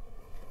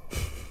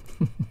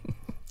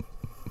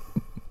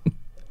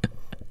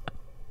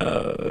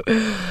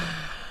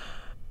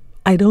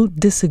 I don't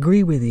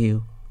disagree with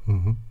you,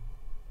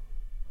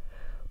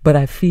 but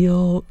I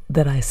feel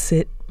that I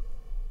sit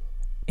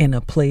in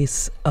a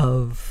place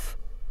of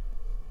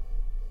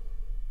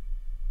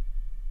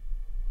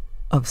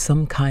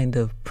some kind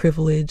of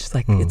privilege.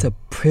 Like it's a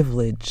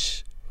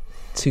privilege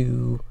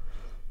to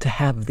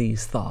have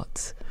these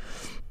thoughts,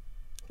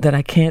 that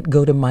I can't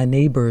go to my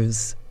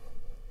neighbors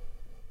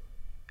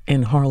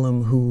in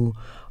Harlem who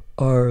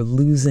are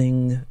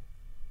losing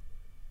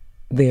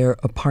their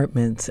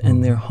apartments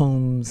and their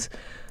homes,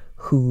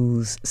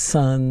 whose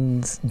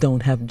sons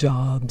don't have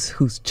jobs,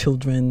 whose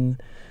children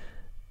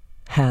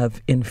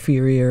have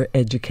inferior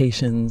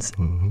educations,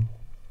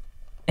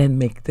 and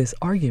make this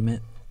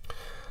argument.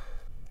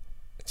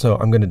 So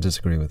I'm going to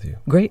disagree with you.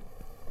 Great.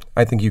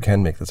 I think you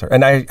can make this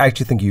argument. And I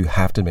actually think you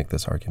have to make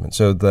this argument.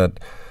 So that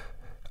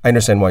I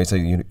understand why you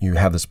say you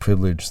have this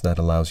privilege that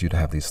allows you to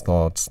have these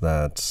thoughts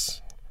that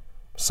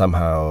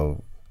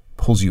somehow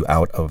pulls you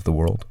out of the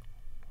world,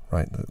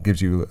 right? That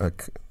gives you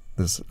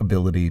this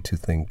ability to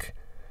think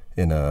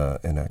in a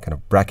kind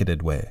of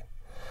bracketed way.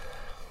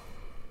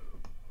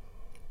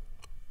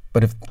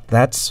 But if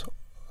that's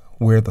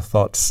where the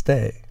thoughts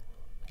stay,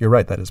 you're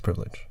right, that is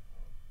privilege.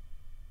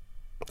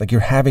 Like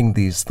you're having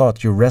these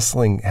thoughts, you're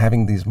wrestling,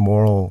 having these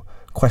moral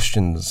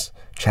questions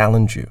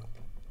challenge you.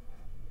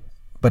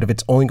 But if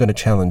it's only going to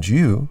challenge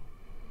you,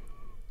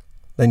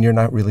 then you're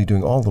not really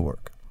doing all the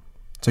work.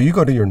 So you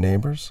go to your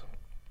neighbors,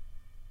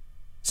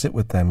 sit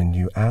with them, and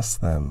you ask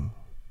them,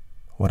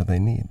 what do they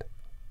need?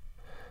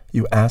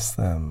 You ask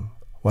them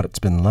what it's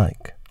been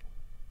like.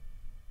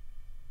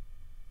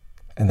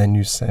 And then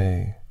you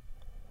say,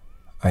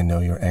 I know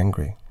you're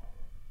angry.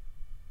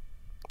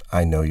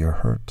 I know you're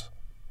hurt.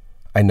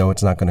 I know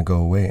it's not going to go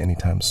away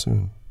anytime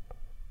soon.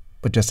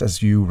 But just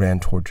as you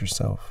ran towards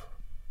yourself,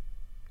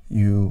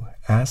 you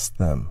ask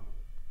them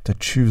to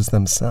choose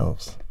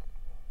themselves.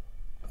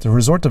 To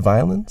resort to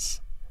violence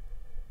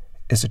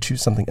is to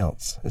choose something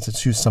else. It's to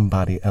choose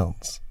somebody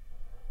else.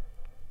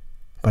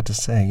 But to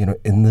say,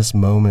 in this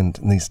moment,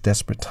 in these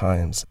desperate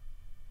times,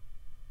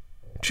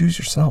 choose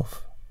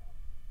yourself.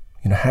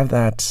 Have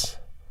that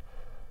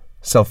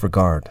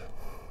self-regard.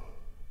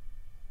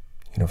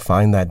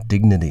 Find that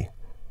dignity.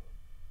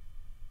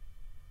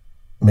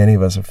 Many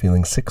of us are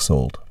feeling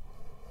sick-souled.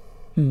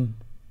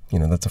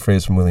 That's a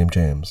phrase from William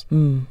James.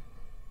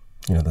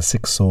 The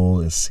sick soul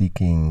is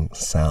seeking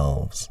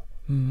salves.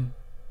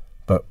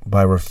 But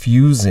by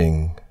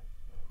refusing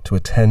to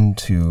attend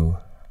to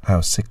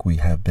how sick we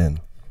have been.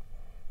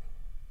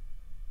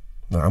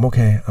 No, I'm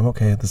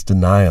okay. This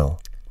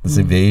denial, this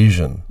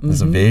evasion,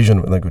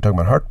 like we're talking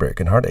about heartbreak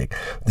and heartache,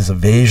 this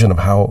evasion of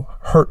how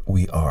hurt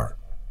we are.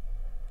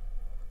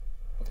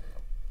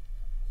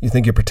 You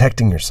think you're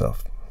protecting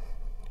yourself.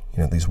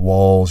 These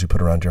walls you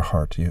put around your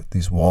heart,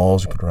 these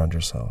walls you put around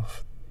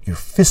yourself. Your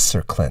fists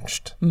are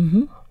clenched,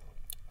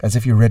 as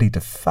if you're ready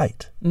to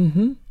fight.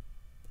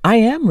 I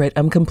am ready.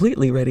 I'm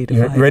completely ready to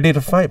fight. You're ready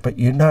to fight, but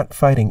you're not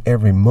fighting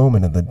every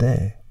moment of the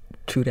day.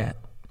 True that.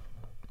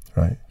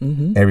 Right?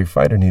 Every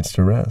fighter needs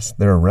to rest.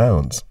 There are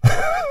rounds.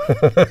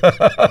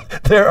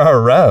 There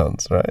are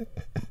rounds, right?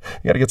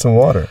 You got to get some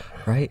water.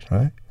 Right.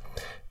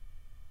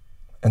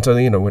 And so,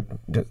 what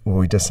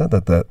we just said,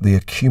 that the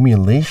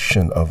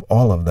accumulation of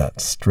all of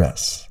that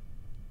stress,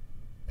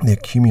 the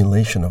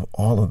accumulation of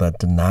all of that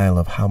denial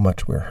of how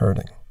much we're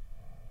hurting,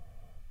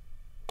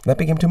 that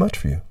became too much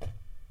for you.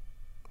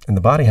 And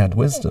the body had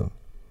wisdom.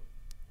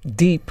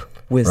 Deep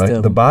wisdom.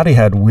 Right? The body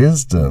had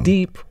wisdom.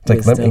 Deep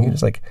wisdom.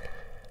 It's like,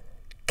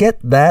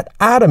 get that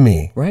out of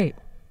me. Right.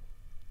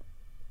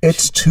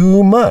 It's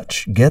too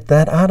much. Get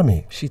that out of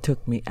me. She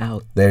took me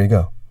out. There you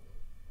go.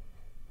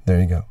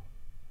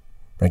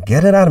 Right,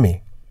 get it out of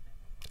me.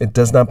 It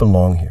does not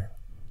belong here.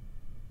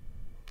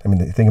 I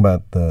mean, think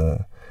about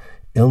the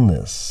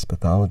illness,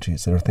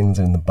 pathologies. There are things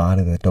in the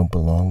body that don't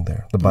belong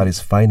there. The body's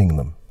fighting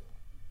them.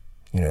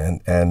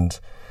 And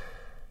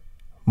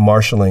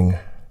marshaling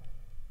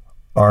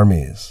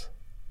armies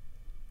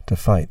to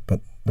fight,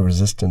 but the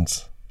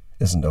resistance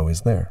isn't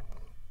always there.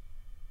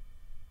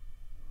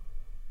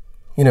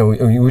 You know,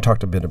 we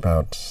talked a bit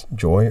about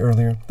joy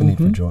earlier, the need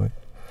for joy.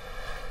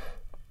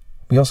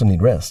 We also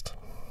need rest.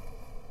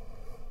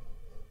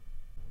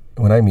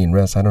 When I mean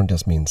rest, I don't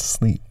just mean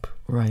sleep.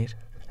 Right.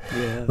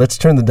 Yeah. Let's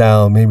turn the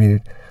dial maybe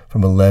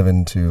from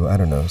 11 to,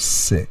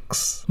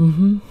 6.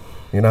 Mm-hmm.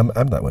 You know,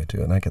 I'm that way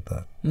too, and I get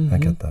that. I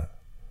get that.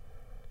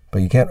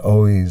 But you can't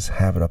always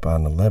have it up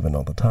on 11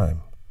 all the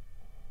time.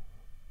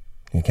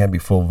 You can't be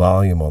full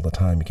volume all the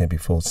time. You can't be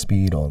full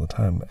speed all the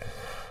time.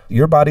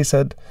 Your body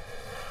said,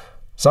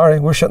 sorry,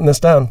 we're shutting this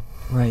down.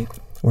 Right.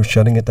 We're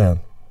shutting it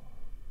down.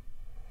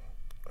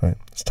 Right.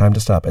 It's time to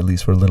stop, at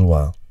least for a little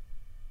while.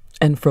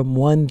 And from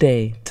one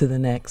day to the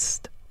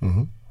next,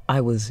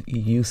 I was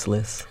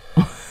useless.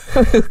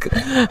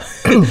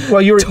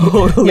 Well, you were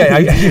totally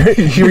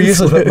you're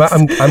useless. But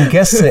I'm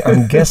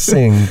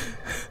guessing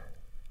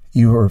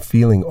you were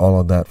feeling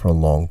all of that for a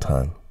long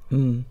time.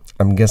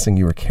 I'm guessing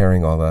you were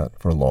carrying all that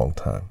for a long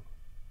time.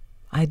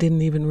 I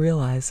didn't even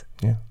realize.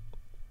 Yeah.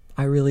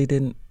 I really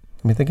didn't.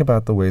 I mean, think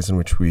about the ways in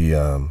which we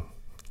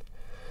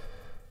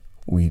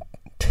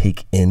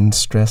take in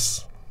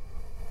stress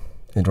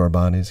into our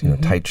bodies. You know,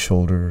 tight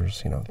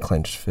shoulders,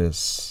 clenched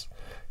fists,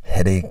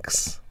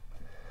 headaches,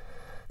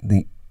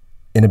 the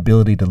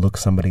inability to look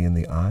somebody in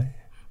the eye.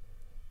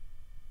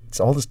 It's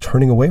all this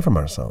turning away from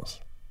ourselves,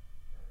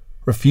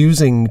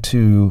 refusing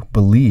to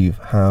believe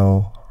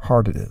how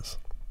hard it is.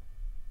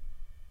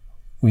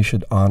 We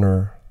should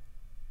honor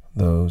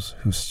those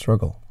who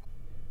struggle.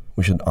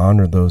 We should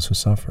honor those who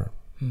suffer,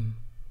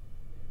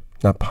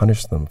 not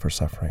punish them for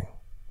suffering.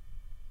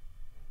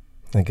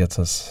 That gets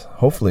us,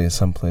 hopefully,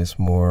 someplace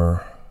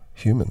more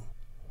human.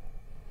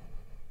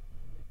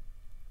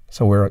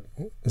 So where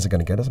is it going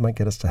to get us? It might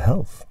get us to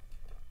health.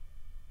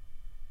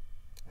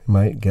 It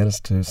might get us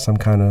to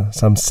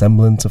some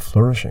semblance of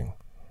flourishing.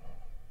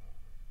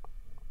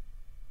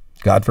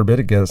 God forbid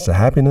it gets us to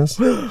happiness.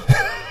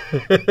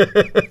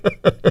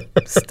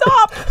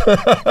 Stop!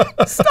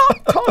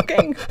 Stop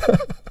talking!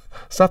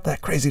 Stop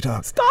that crazy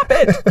talk. Stop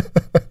it!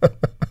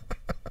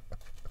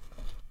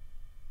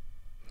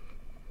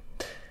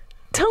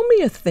 Tell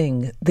me a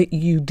thing that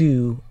you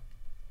do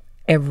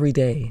every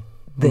day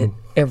that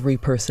every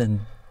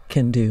person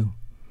can do,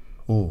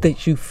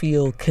 that you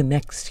feel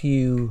connects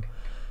you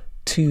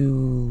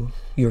to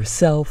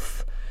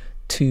yourself,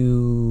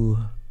 to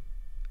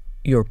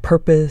your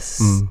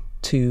purpose,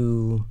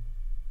 to...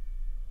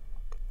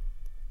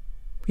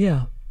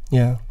 Yeah.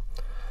 Yeah.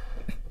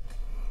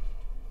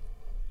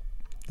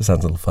 This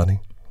sounds a little funny.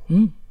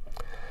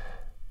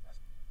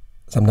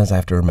 Sometimes I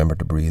have to remember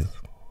to breathe.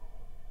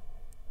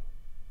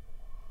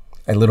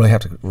 I literally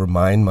have to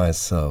remind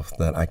myself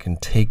that I can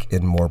take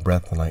in more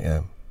breath than I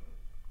am.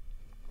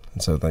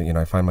 And so that,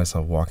 I find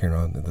myself walking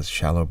around in this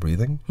shallow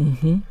breathing.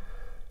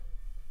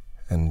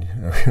 And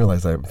I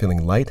realize I'm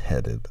feeling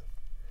lightheaded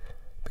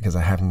because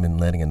I haven't been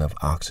letting enough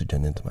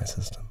oxygen into my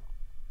system.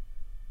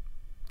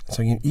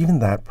 So even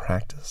that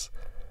practice,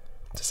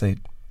 to say,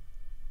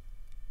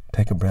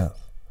 take a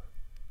breath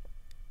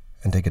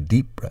and take a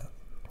deep breath,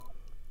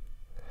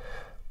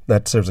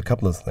 that serves a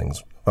couple of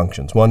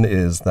functions. One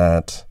is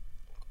that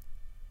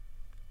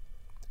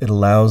it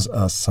allows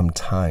us some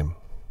time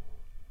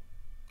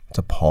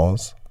to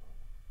pause,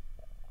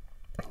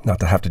 not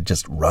to have to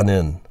just run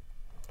in.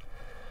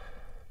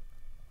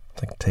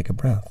 It's like, take a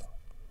breath.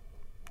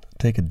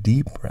 Take a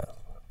deep breath.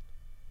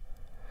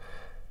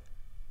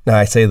 Now,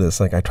 I say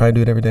this, I try to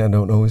do it every day. I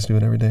don't always do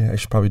it every day. I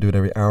should probably do it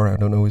every hour. I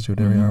don't always do it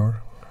every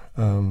hour.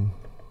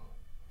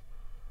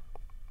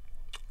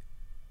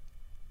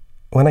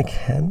 When I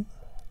can,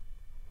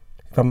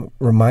 if I'm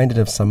reminded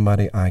of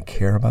somebody I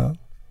care about,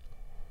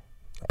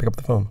 I pick up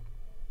the phone.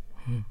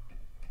 I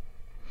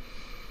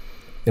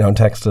don't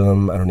text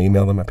them. I don't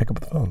email them. I pick up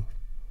the phone.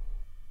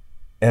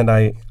 And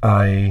I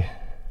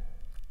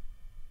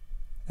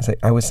say,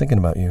 I was thinking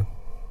about you.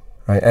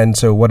 Right? And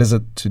so what is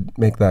it to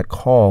make that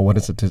call? What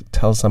is it to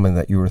tell someone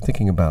that you were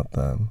thinking about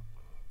them?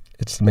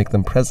 It's to make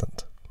them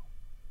present.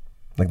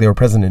 Like they were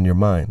present in your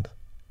mind.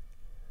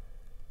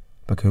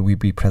 But could we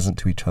be present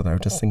to each other? I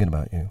was just thinking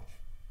about you.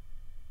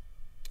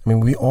 I mean,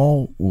 we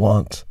all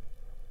want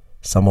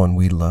someone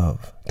we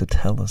love to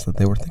tell us that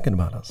they were thinking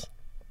about us.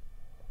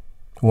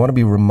 We want to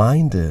be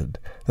reminded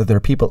that there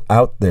are people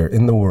out there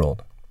in the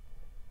world,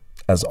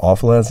 as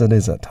awful as it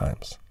is at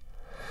times,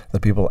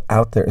 the people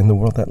out there in the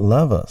world that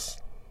love us.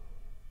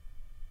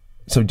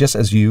 So just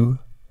as you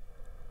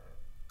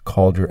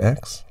called your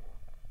ex,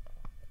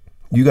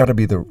 you got to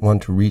be the one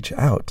to reach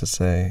out to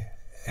say,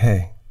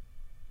 hey,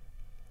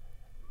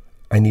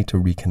 I need to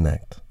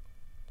reconnect.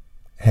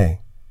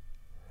 Hey,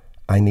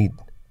 I need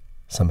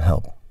some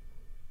help.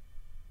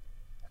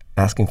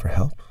 Asking for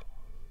help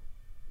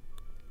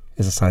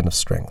is a sign of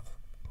strength.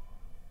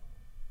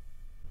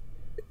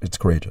 It's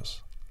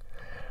courageous.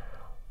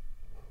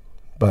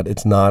 But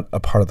it's not a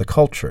part of the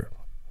culture.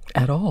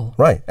 At all.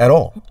 Right, at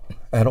all.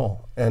 At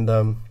all. And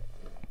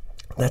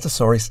that's a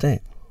sorry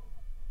state.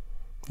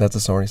 That's a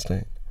sorry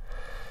state.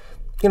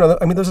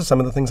 those are some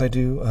of the things I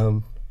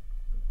do.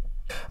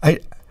 I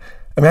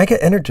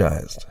get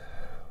energized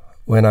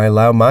when I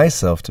allow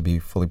myself to be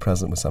fully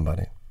present with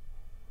somebody.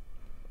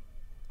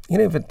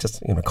 If it's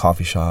just, a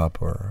coffee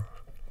shop or,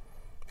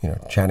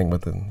 chatting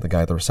with the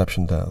guy at the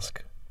reception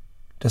desk,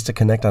 just to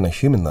connect on a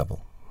human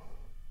level.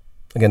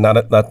 Again,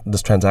 not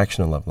this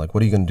transactional level. Like,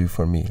 what are you going to do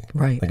for me?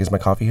 Right. Like, is my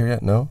coffee here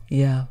yet? No?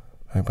 Yeah.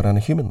 Right, but on a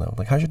human level,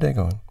 like, how's your day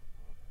going?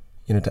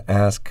 To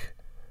ask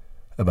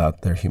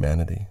about their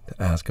humanity,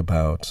 to ask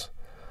about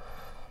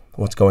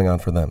what's going on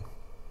for them,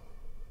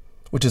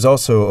 which is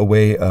also a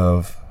way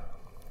of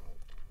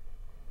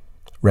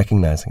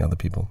recognizing other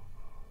people.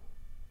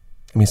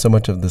 So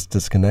much of this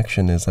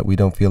disconnection is that we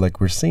don't feel like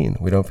we're seen.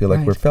 We don't feel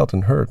like we're felt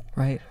and heard.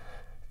 Right.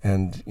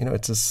 And,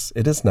 it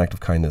is an act of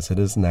kindness. It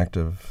is an act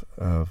of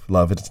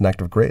love. It's an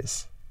act of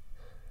grace.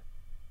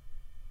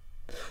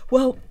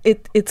 Well,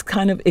 it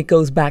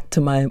goes back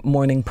to my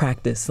morning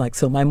practice.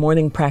 So my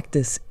morning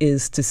practice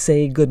is to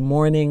say good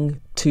morning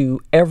to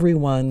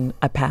everyone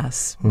I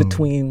pass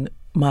between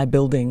my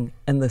building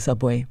and the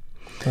subway.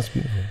 That's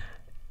beautiful.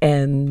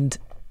 And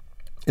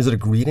is it a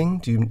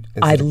greeting?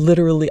 I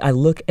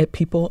look at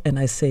people and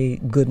I say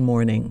good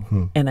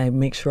morning, and I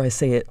make sure I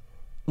say it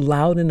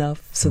loud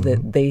enough so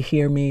that they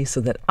hear me,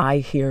 so that I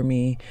hear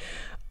me,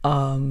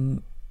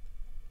 and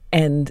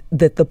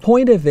that the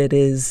point of it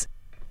is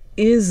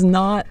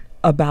not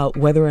about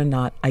whether or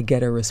not I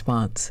get a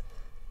response.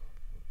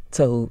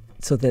 So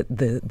that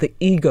the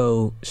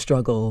ego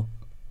struggle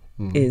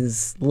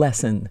is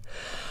lessened.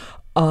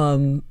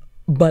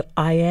 But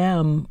I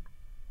am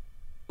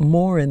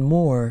more and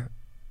more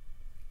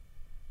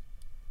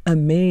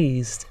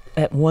amazed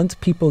at once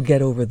people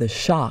get over the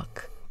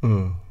shock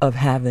of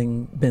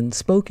having been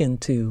spoken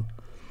to,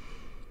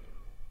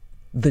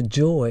 the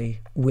joy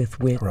with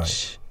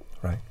which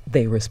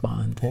they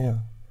respond. Yeah.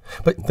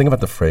 But think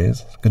about the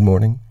phrase, good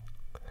morning.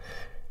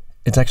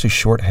 It's actually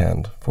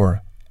shorthand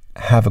for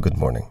have a good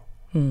morning.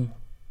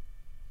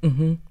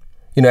 Mm-hmm.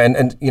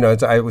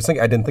 I was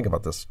thinking, I didn't think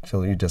about this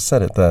till you just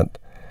said it, that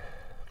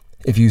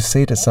if you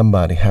say to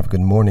somebody, have a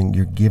good morning,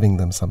 you're giving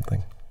them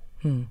something.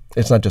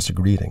 It's not just a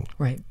greeting.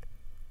 Right.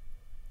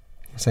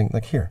 You're saying,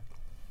 like, here,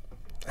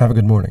 have a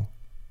good morning.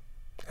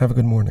 Have a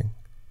good morning.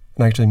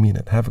 And I actually mean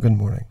it. Have a good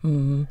morning.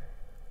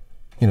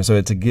 Mm-hmm. So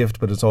it's a gift,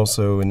 but it's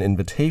also an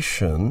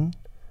invitation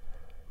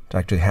to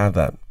actually have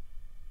that.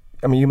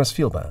 You must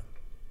feel that.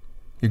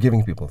 You're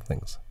giving people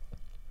things.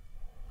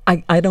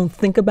 I don't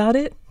think about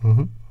it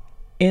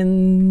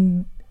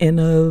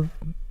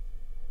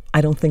I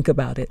don't think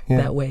about it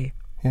that way.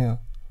 Yeah.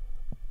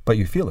 But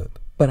you feel it.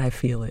 But I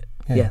feel it.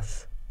 Yeah.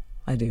 Yes,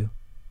 I do.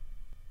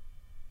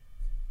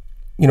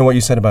 What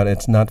you said about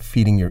it's not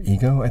feeding your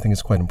ego, I think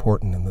is quite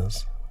important in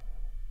this.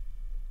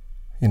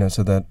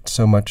 So that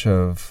so much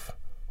of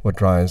what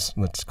drives,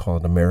 let's call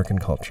it American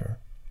culture,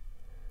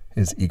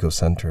 is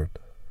ego-centered.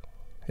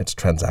 It's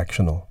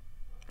transactional.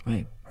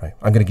 Right.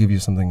 I'm going to give you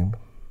something,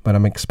 but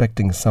I'm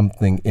expecting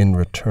something in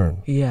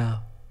return. Yeah.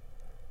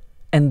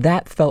 And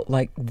that felt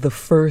like the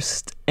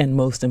first and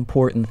most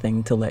important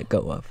thing to let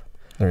go of.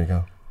 There you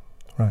go.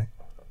 Right.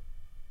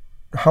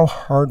 How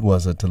hard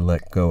was it to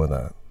let go of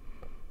that?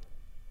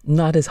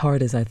 Not as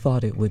hard as I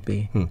thought it would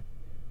be.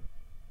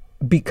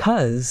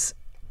 Because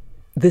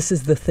this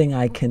is the thing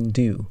I can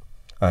do.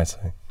 I see.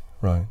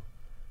 Right.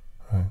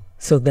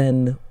 So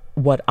then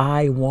what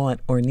I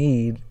want or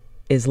need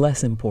is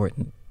less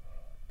important.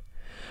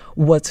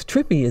 What's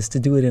trippy is to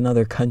do it in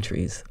other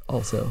countries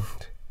also.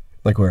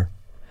 Like where?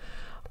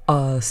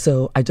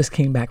 So I just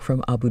came back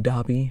from Abu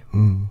Dhabi.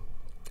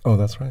 Oh,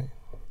 that's right.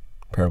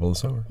 Parable of the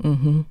Sower.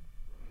 Mm-hmm.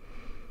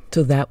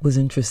 So that was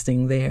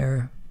interesting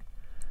there.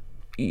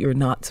 You're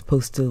not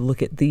supposed to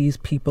look at these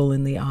people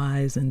in the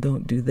eyes and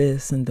don't do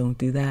this and don't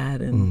do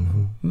that.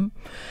 And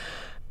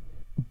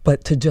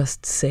but to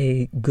just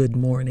say good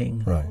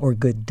morning or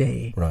good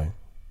day. Right.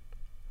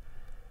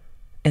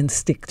 And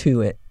stick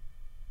to it.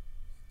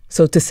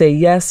 So to say,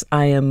 yes,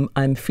 I'm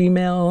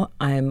female,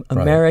 I'm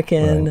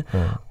American,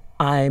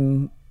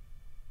 I'm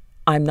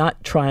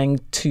not trying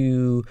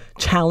to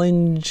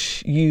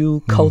challenge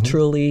you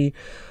culturally,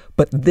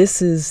 but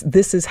this is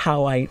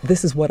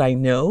what I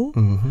know,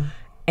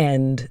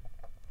 and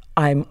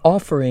I'm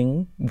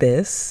offering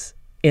this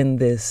in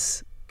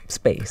this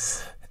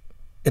space.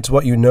 It's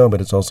what you know,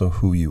 but it's also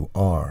who you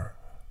are.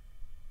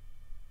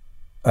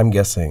 I'm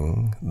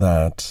guessing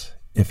that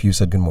if you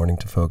said good morning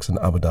to folks in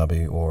Abu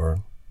Dhabi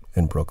or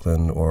in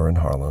Brooklyn or in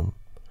Harlem,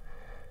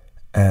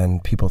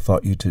 and people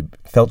felt you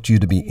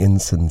to be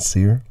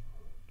insincere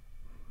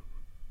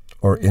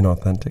or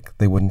inauthentic,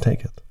 they wouldn't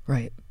take it.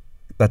 Right.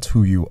 That's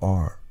who you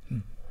are.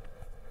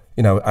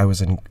 I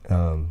was in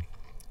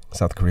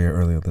South Korea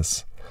earlier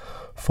this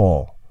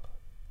fall,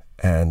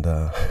 and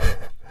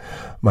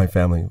my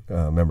family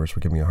members were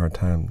giving me a hard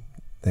time.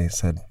 They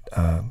said,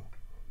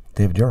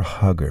 David, you're a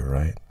hugger,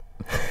 right?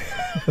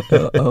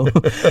 Uh-oh.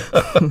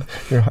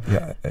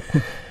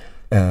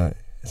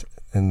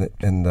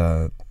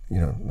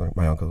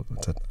 My uncle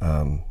said,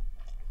 well,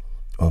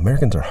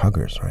 Americans are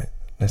huggers, right?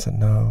 And I said,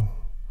 no,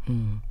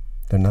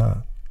 they're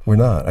not. We're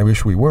not. I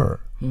wish we were.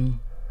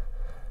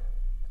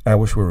 I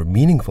wish we were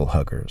meaningful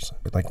huggers.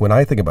 Like when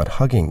I think about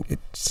hugging,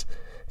 it's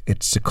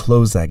to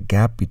close that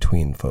gap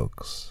between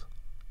folks.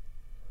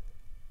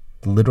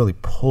 Literally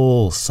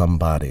pull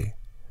somebody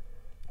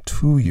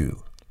to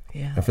you.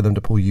 Yeah. And for them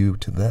to pull you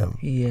to them.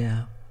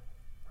 Yeah.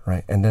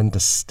 Right? And then to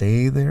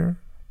stay there,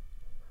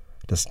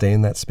 to stay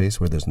in that space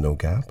where there's no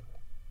gap.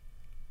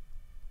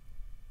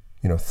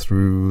 You know,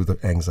 through the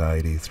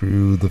anxiety,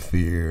 through the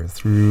fear,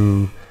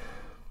 through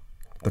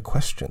the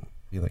question.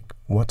 You're like,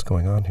 what's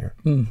going on here?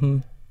 Mm-hmm.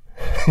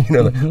 You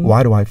know, like,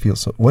 why do I feel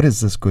so, what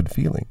is this good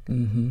feeling?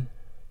 Mm-hmm.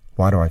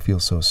 Why do I feel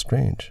so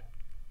strange?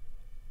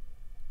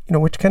 You know,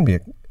 which can be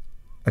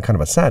a kind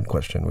of a sad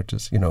question, which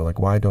is, you know, like,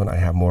 why don't I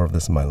have more of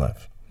this in my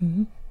life?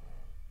 Mm-hmm.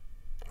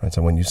 Right,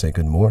 so when you say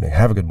good morning,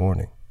 have a good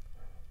morning.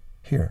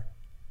 Here.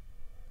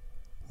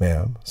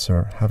 Ma'am,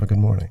 sir, have a good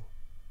morning.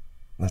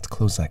 Let's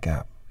close that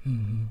gap.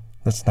 Mm-hmm.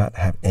 Let's not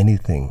have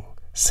anything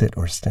sit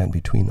or stand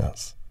between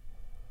us,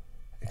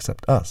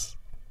 except us.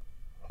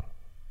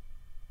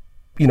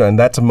 You know, and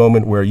that's a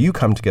moment where you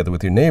come together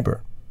with your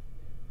neighbor.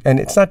 And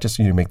it's not just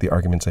you make the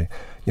argument, say,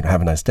 you know,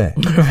 have a nice day.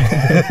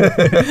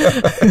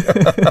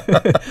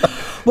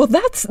 Well,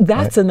 that's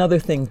right. Another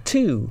thing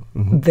too,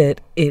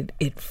 that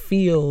it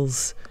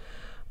feels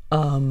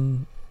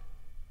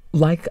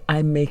like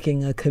I'm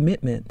making a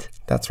commitment.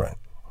 That's right.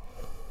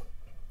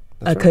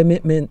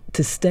 Commitment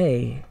to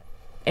stay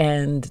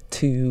and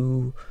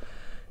to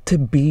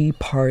be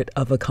part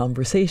of a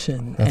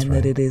conversation. That's and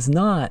right. that it is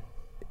not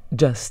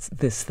just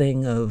this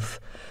thing of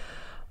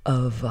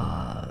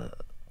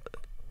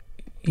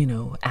you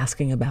know,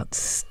 asking about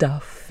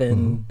stuff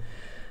and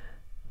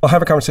well,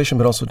 have a conversation,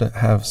 but also to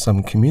have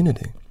some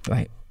community.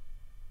 Right.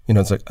 You know,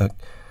 it's like a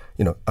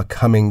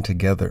coming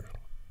together.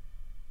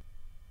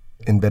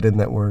 Embedded in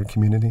that word,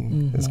 community,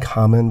 is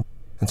common,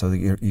 and so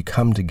you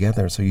come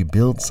together. So you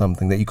build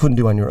something that you couldn't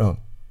do on your own.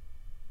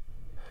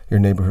 Your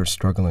neighborhood is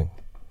struggling,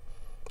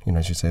 you know,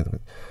 as you say,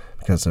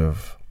 because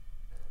of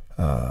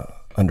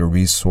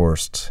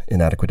under-resourced,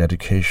 inadequate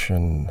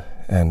education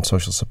and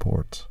social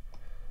support.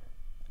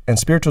 And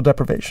spiritual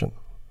deprivation.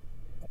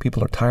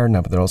 People are tired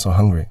now, but they're also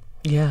hungry.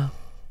 Yeah,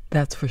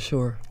 that's for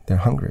sure. They're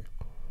hungry.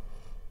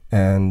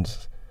 And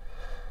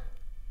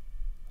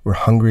we're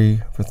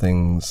hungry for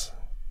things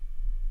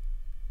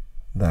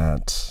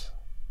that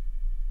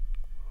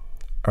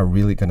are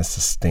really going to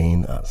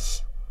sustain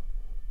us.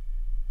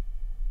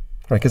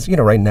 Right? Because, you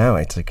know, right now,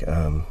 it's like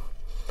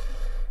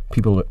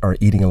people are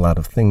eating a lot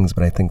of things,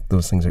 but I think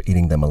those things are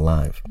eating them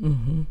alive.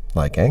 Mm-hmm.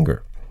 Like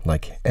anger,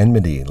 like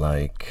enmity,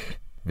 like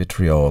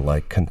vitriol,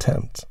 like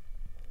contempt.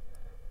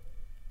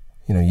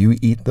 You know, you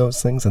eat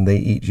those things and they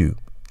eat you.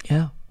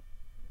 Yeah.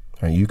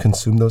 Right? You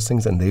consume those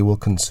things and they will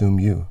consume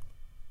you.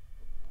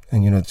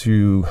 And, you know,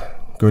 to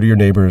go to your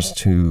neighbors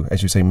to,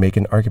 as you say, make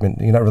an argument,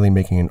 you're not really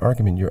making an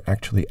argument, you're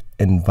actually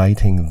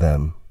inviting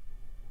them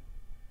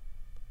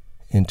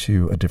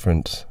into a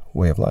different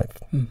way of life.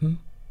 Mm-hmm.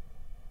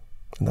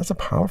 And that's a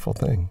powerful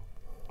thing.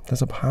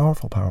 That's a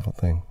powerful, powerful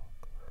thing.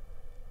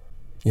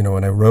 You know,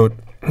 when I wrote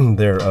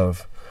there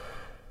of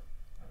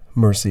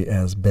mercy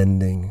as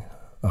bending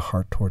a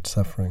heart towards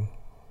suffering,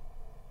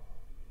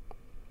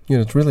 you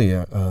know, it's really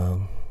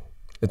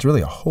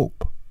a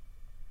hope.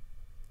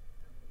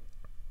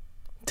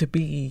 To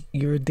be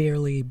your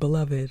dearly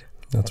beloved.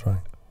 That's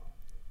right.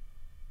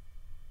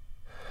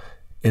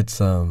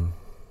 It's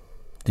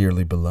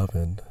dearly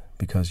beloved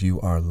because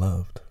you are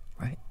loved.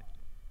 Right.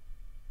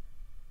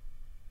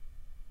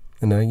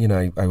 And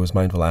I was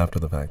mindful after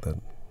the fact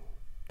that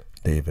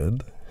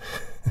David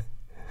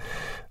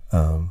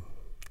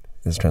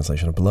is a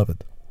translation of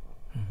beloved.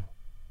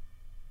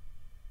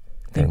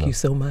 Thank you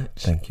so much.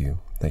 Thank you.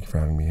 Thank you for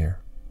having me here.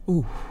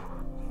 Ooh.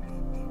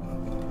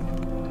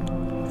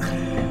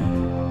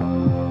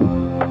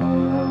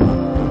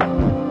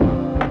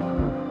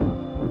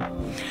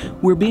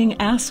 We're being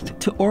asked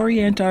to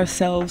orient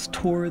ourselves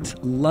towards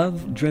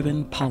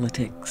love-driven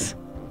politics.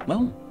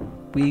 Well,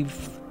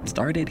 we've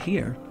started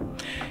here.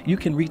 You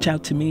can reach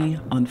out to me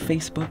on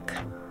Facebook.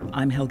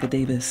 I'm Helga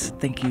Davis.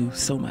 Thank you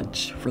so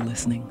much for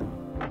listening.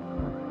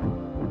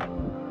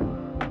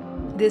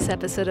 This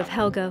episode of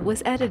Helga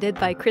was edited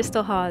by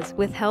Crystal Hawes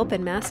with help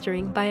and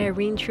mastering by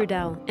Irene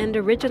Trudell and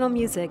original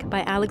music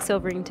by Alex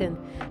Overington.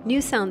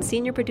 New Sound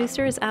senior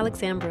producer is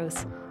Alex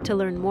Ambrose. To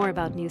learn more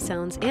about New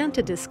Sounds and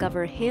to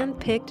discover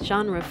hand-picked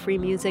genre-free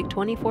music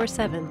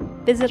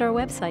 24/7, visit our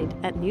website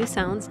at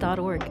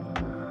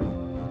newsounds.org.